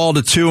 Cardinals fall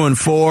to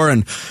 2-4,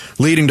 and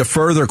leading to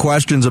further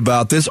questions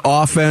about this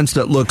offense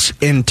that looks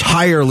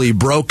entirely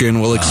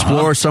broken. We'll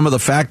explore some of the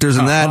factors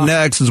in that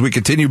next as we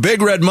continue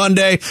Big Red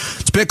Monday.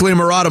 It's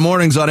Bickley&Marotta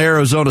mornings on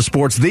Arizona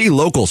Sports, the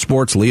local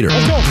sports leader.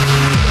 Let's go.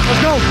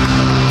 Let's go.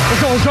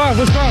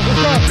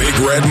 Big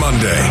Red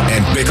Monday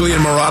and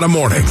Bickley&Marotta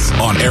mornings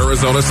on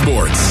Arizona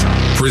Sports.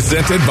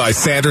 Presented by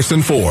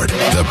Sanderson Ford.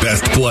 The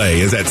best play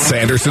is at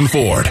Sanderson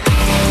Ford.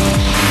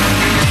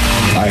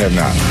 I have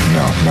not.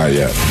 No, not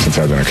yet. Since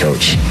I've been a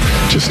coach,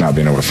 just not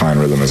being able to find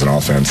rhythm as an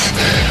offense,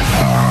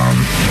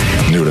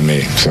 new to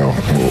me. So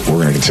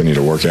we're going to continue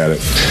to work at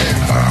it,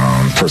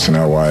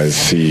 personnel-wise,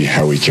 see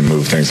how we can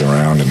move things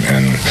around,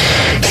 and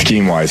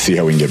scheme-wise, see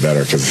how we can get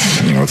better. Because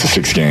it's a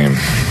 6-game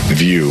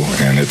view,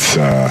 and it's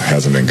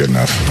hasn't been good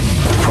enough.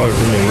 Probably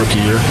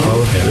rookie year.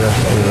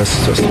 That's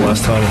the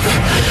last time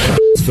I've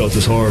felt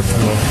this hard.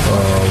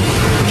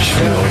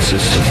 It's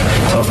just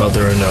tough out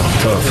there right now.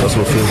 Tough. That's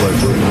what it feels like.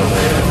 But,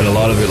 and a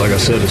lot of it, like I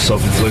said, is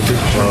self-inflicted.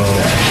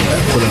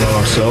 Put it on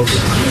ourselves.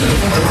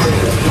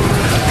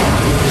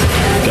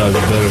 Gotta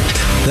get better.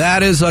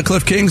 That is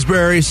Cliff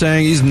Kingsbury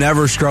saying he's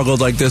never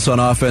struggled like this on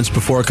offense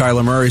before.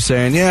 Kyler Murray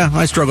saying, yeah,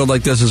 I struggled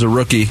like this as a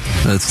rookie.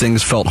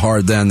 Things felt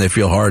hard then. They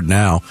feel hard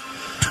now.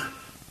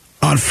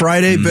 On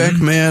Friday, Bick,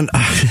 man,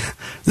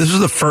 this was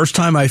the first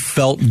time I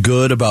felt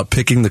good about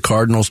picking the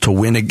Cardinals to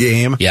win a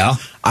game. Yeah.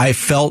 I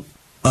felt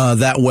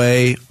that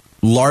way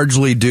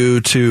largely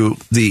due to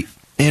the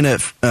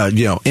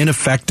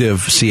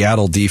ineffective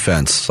Seattle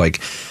defense. Like,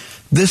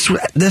 this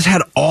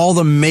had all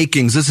the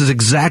makings. This is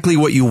exactly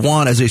what you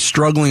want as a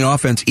struggling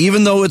offense,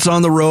 even though it's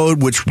on the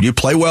road, which you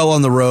play well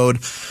on the road.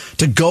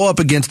 To go up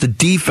against a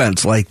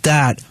defense like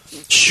that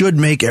should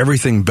make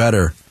everything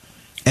better.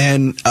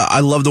 And I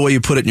love the way you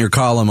put it in your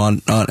column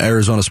on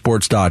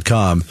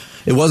ArizonaSports.com.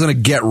 It wasn't a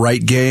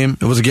get-right game.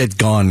 It was a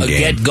get-gone game.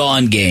 A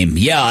get-gone game.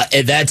 Yeah,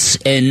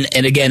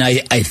 and again,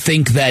 I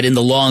think that in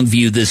the long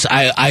view,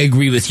 I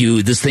agree with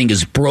you. This thing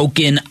is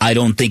broken. I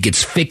don't think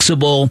it's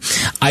fixable.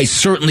 I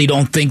certainly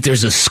don't think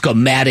there's a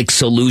schematic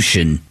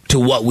solution to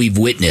what we've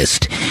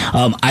witnessed.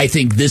 I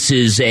think this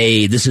is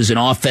an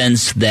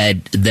offense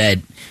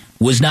that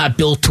was not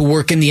built to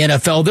work in the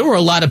NFL. There were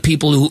a lot of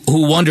people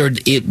who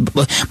wondered.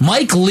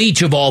 Mike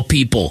Leach, of all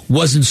people,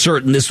 wasn't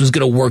certain this was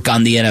going to work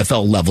on the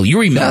NFL level. You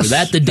remember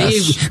that?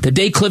 The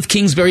day Cliff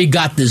Kingsbury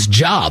got this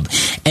job.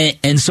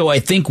 And so I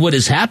think what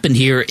has happened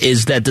here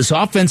is that this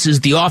offense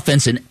is the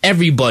offense, and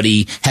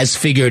everybody has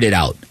figured it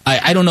out.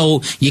 I don't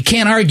know. You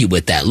can't argue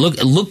with that.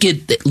 Look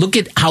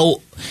at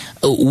how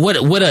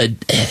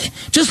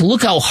just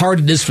look how hard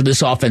it is for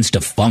this offense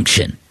to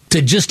function,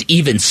 to just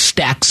even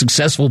stack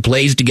successful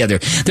plays together.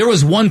 There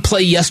was one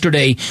play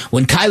yesterday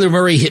when Kyler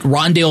Murray hit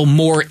Rondale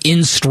Moore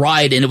in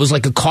stride, and it was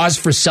like a cause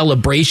for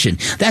celebration.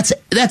 That's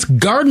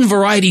garden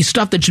variety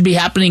stuff that should be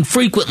happening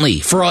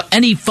frequently for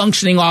any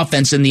functioning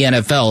offense in the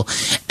NFL.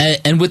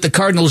 And with the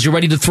Cardinals, you're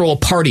ready to throw a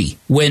party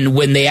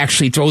when they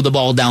actually throw the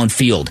ball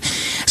downfield.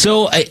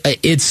 So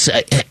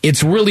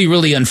it's really,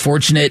 really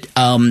unfortunate.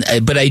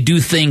 But I do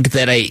think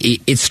that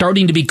it's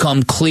starting to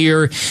become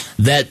clear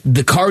that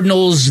the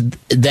Cardinals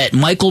that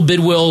Michael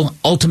Bidwill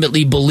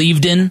ultimately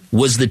believed in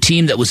was the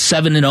team that was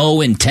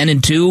 7-0 and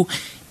 10-2,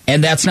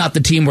 and that's not the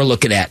team we're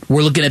looking at.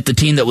 We're looking at the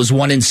team that was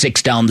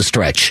 1-6 down the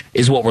stretch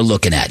is what we're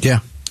looking at.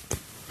 Yeah.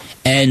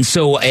 And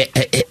so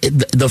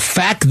the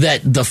fact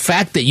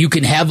that you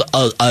can have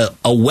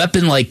a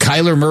weapon like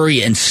Kyler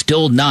Murray and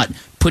still not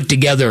put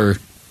together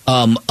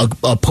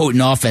a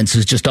potent offense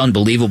is just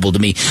unbelievable to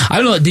me. I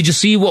don't know. Did you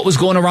see what was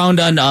going around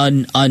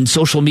on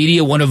social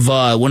media? One of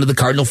the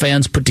Cardinal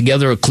fans put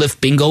together a Cliff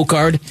bingo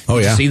card. Oh,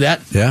 yeah. Did you see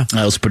that? Yeah.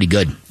 That was pretty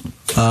good.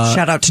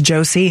 Shout out to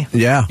Joe C.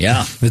 Yeah.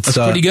 That's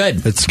pretty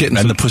good. It's getting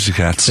and the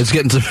Pussycats. It's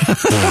getting some.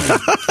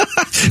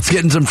 It's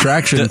getting some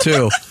traction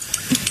too.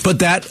 But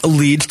that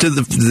leads to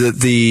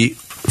the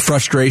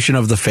frustration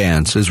of the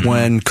fans is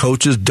when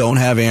coaches don't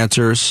have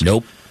answers.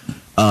 Nope.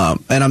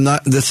 And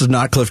this is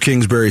not Cliff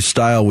Kingsbury's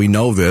style, we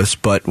know this,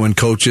 but when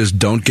coaches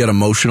don't get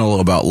emotional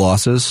about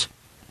losses,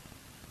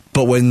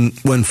 but when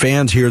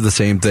fans hear the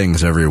same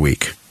things every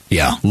week,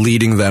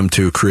 leading them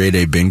to create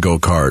a bingo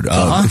card.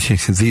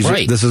 This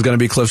is going to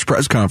be Cliff's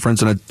press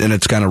conference, and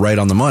it's kind of right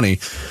on the money.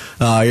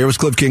 Here was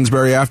Cliff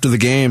Kingsbury after the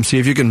game. See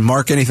if you can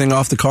mark anything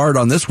off the card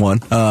on this one.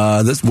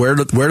 Where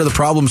do the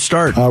problems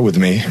start? With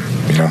me,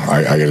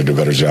 I got to do a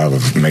better job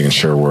of making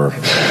sure we're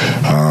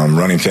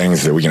running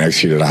things that we can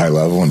execute at a high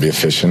level and be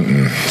efficient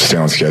and stay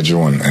on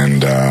schedule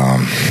and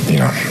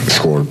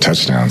score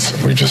touchdowns.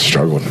 We just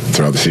struggled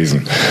throughout the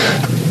season.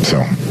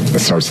 So it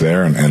starts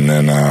there, and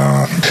then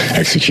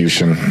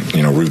execution,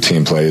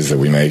 routine plays that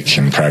we make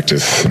in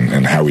practice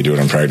and how we do it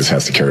in practice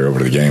has to carry over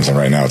to the games. And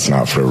right now it's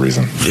not for a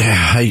reason.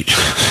 Yeah,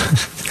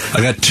 I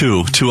got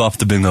two off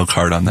the bingo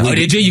card on that. Oh,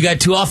 did you? You got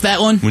two off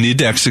that one? We need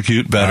to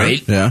execute better.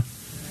 Right. Yeah.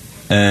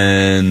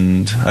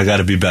 And I got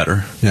to be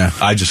better. Yeah.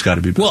 I just got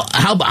to be better. Well,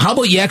 how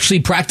about you actually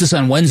practice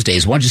on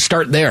Wednesdays? Why don't you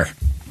start there?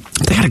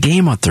 They had a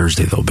game on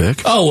Thursday, though,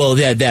 Bick. Oh,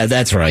 well,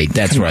 that's right.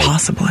 That's right.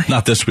 Possibly.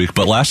 Not this week,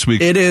 but last week.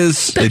 It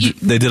is. They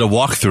did a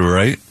walkthrough,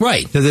 right?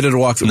 Right. Yeah, they did a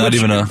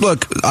walkthrough.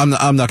 Look, I'm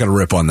not going to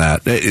rip on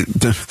that.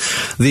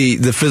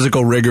 The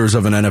physical rigors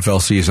of an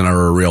NFL season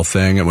are a real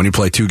thing. And when you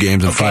play 2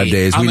 games in 5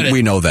 days,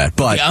 we know that.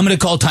 But I'm going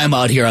to call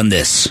timeout here on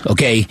this,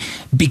 okay?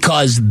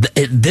 Because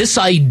this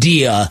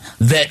idea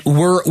that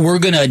we're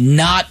going to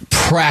not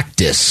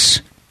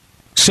practice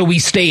so we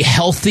stay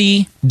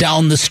healthy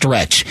down the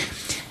stretch,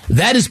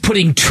 that is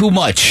putting too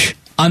much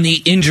on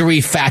the injury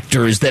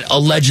factors that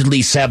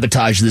allegedly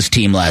sabotaged this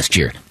team last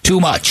year. Too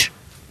much.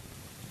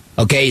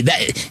 Okay,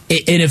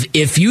 and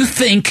if you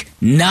think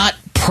not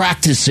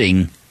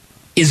practicing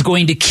is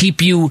going to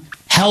keep you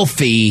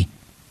healthy,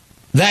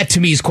 that to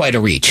me is quite a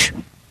reach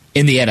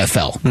in the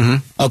NFL.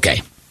 Mm-hmm.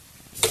 Okay.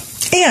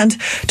 And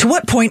to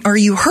what point are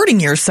you hurting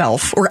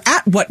yourself, or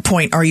at what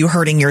point are you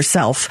hurting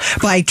yourself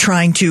by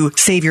trying to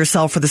save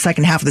yourself for the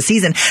second half of the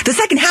season? The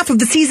second half of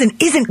the season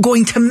isn't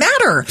going to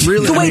matter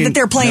the way that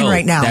they're playing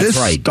right now. That's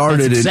right.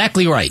 That's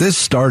exactly right. This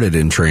started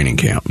in training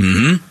camp.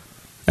 Mm-hmm.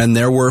 And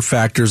there were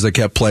factors that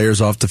kept players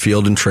off the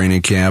field in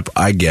training camp.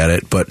 I get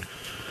it, but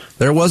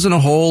there wasn't a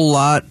whole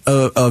lot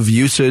of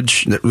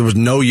usage. There was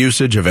no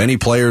usage of any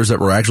players that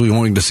were actually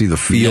wanting to see the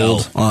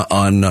field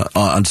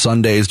on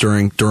Sundays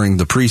during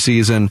the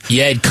preseason.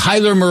 You had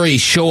Kyler Murray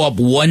show up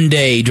one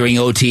day during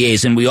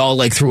OTAs, and we all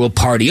threw a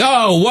party.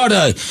 Oh, what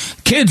a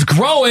kid's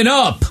growing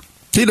up!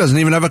 He doesn't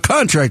even have a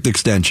contract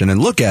extension,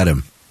 and look at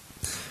him.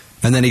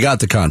 And then he got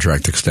the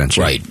contract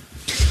extension, right?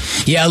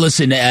 Yeah,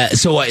 listen.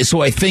 So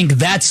I think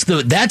that's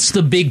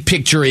the big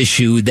picture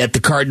issue that the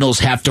Cardinals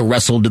have to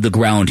wrestle to the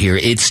ground here.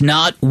 It's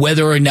not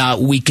whether or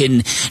not we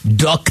can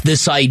duck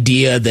this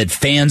idea that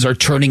fans are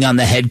turning on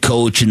the head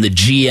coach and the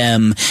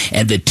GM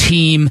and the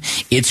team.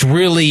 It's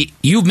really,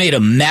 you've made a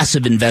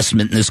massive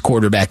investment in this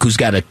quarterback who's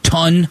got a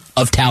ton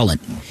of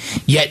talent,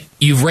 yet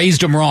you've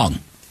raised him wrong.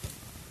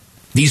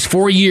 These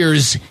 4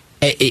 years,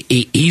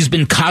 he's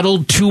been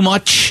coddled too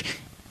much.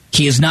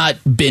 He has not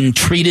been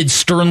treated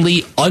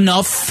sternly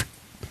enough.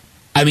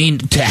 I mean,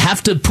 to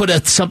have to put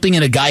something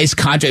in a guy's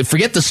contract,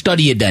 forget the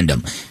study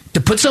addendum, to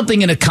put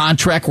something in a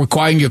contract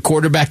requiring your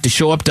quarterback to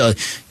show up to,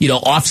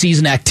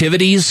 off-season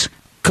activities,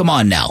 come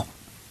on now.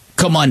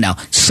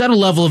 Set a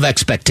level of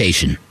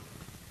expectation.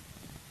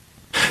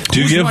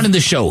 Who's running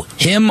the show,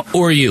 him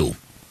or you?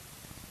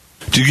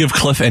 Do you give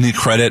Cliff any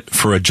credit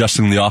for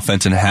adjusting the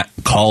offense and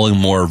calling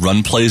more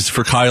run plays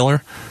for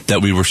Kyler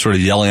that we were sort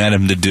of yelling at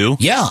him to do?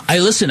 Yeah,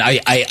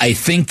 I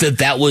think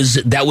that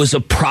was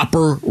a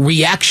proper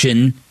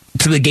reaction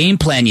to the game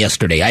plan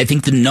yesterday. I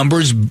think the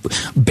numbers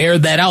bear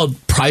that out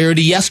prior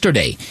to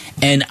yesterday.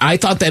 And I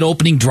thought that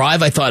opening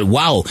drive, I thought,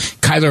 wow,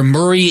 Kyler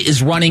Murray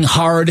is running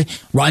hard.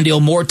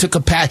 Rondale Moore took a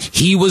pass.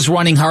 He was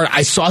running hard.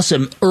 I saw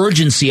some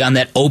urgency on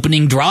that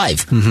opening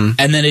drive. Mm-hmm.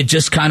 And then it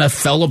just kind of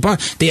fell apart.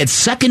 They had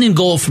 2nd and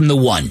goal from the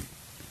 1.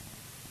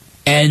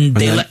 And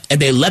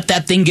they let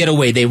that thing get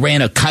away. They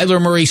ran a Kyler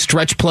Murray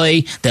stretch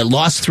play that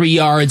lost 3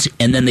 yards,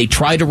 and then they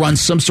tried to run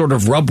some sort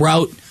of rub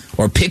route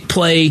or pick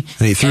play.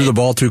 And he threw the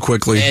ball too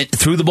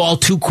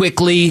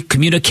quickly.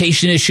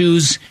 Communication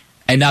issues,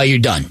 and now you're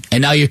done.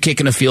 And now you're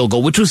kicking a field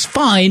goal, which was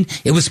fine.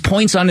 It was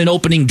points on an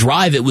opening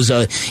drive. It was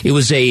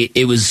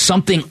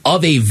something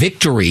of a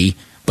victory.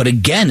 But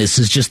again, this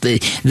is just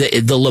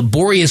the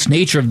laborious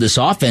nature of this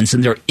offense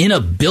and their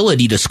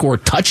inability to score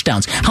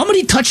touchdowns. How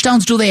many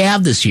touchdowns do they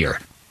have this year?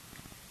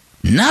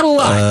 Not a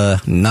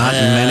lot. Not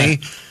many.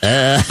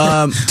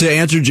 To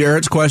answer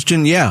Jarrett's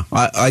question, yeah,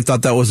 I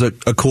thought that was a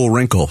cool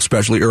wrinkle,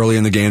 especially early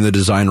in the game, the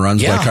design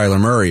runs by Kyler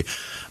Murray.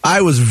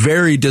 I was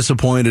very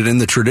disappointed in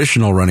the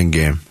traditional running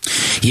game.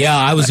 Yeah,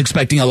 I was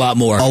expecting a lot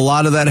more. A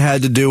lot of that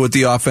had to do with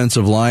the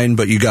offensive line,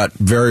 but you got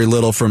very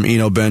little from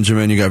Eno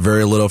Benjamin. You got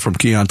very little from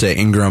Keontae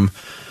Ingram.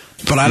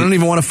 But I don't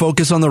even want to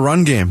focus on the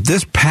run game.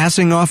 This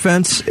passing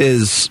offense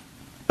is,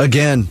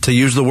 again, to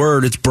use the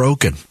word, it's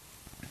broken.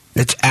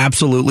 It's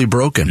absolutely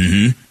broken.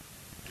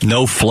 Mm-hmm.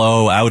 No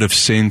flow, out of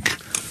sync.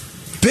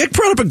 Vic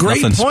brought up a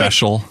great point. Nothing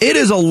special. It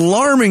is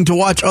alarming to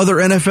watch other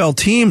NFL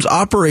teams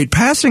operate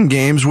passing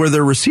games where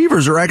their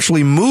receivers are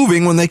actually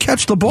moving when they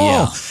catch the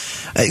ball.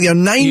 Yeah.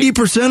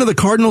 90% of the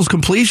Cardinals'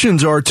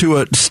 completions are to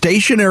a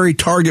stationary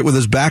target with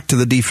his back to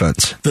the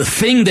defense. The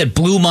thing that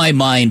blew my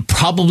mind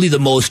probably the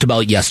most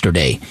about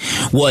yesterday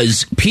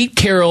was Pete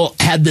Carroll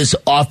had this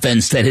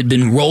offense that had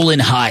been rolling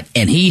hot,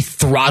 and he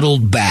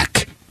throttled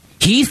back.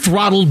 He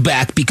throttled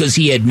back because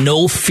he had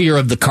no fear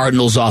of the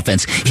Cardinals'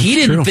 offense. He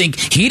didn't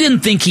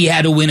think he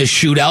had to win a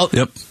shootout.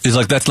 Yep. He's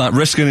like, let's not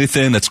risk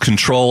anything. Let's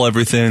control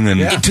everything,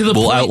 and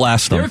we'll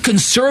outlast them. Their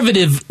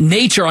conservative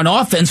nature on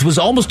offense was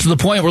almost to the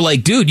point where,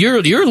 like, dude,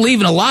 you're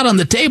leaving a lot on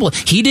the table.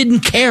 He didn't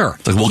care.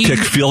 Like, we'll kick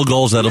field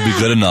goals. That'll be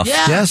good enough.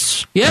 Yeah.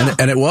 Yes. Yeah.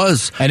 And it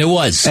was.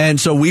 And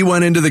so we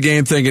went into the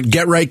game thinking,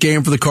 get-right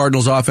game for the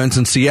Cardinals' offense.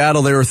 In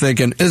Seattle, they were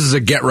thinking, this is a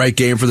get-right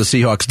game for the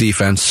Seahawks'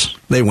 defense.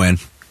 They win.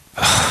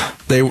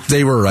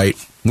 They were right.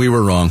 We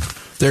were wrong.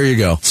 There you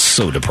go.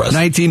 So depressing.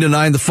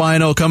 19-9, the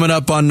final coming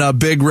up on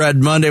Big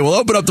Red Monday. We'll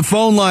open up the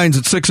phone lines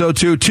at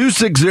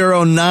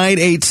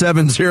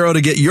 602-260-9870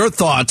 to get your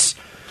thoughts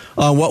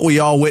on what we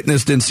all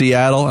witnessed in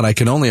Seattle. And I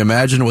can only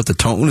imagine what the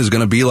tone is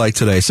going to be like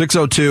today.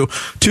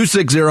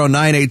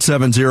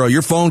 602-260-9870.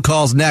 Your phone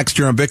calls next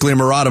here on Bickley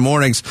and Marotta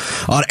Mornings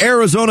on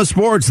Arizona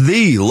Sports,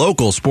 the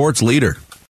local sports leader.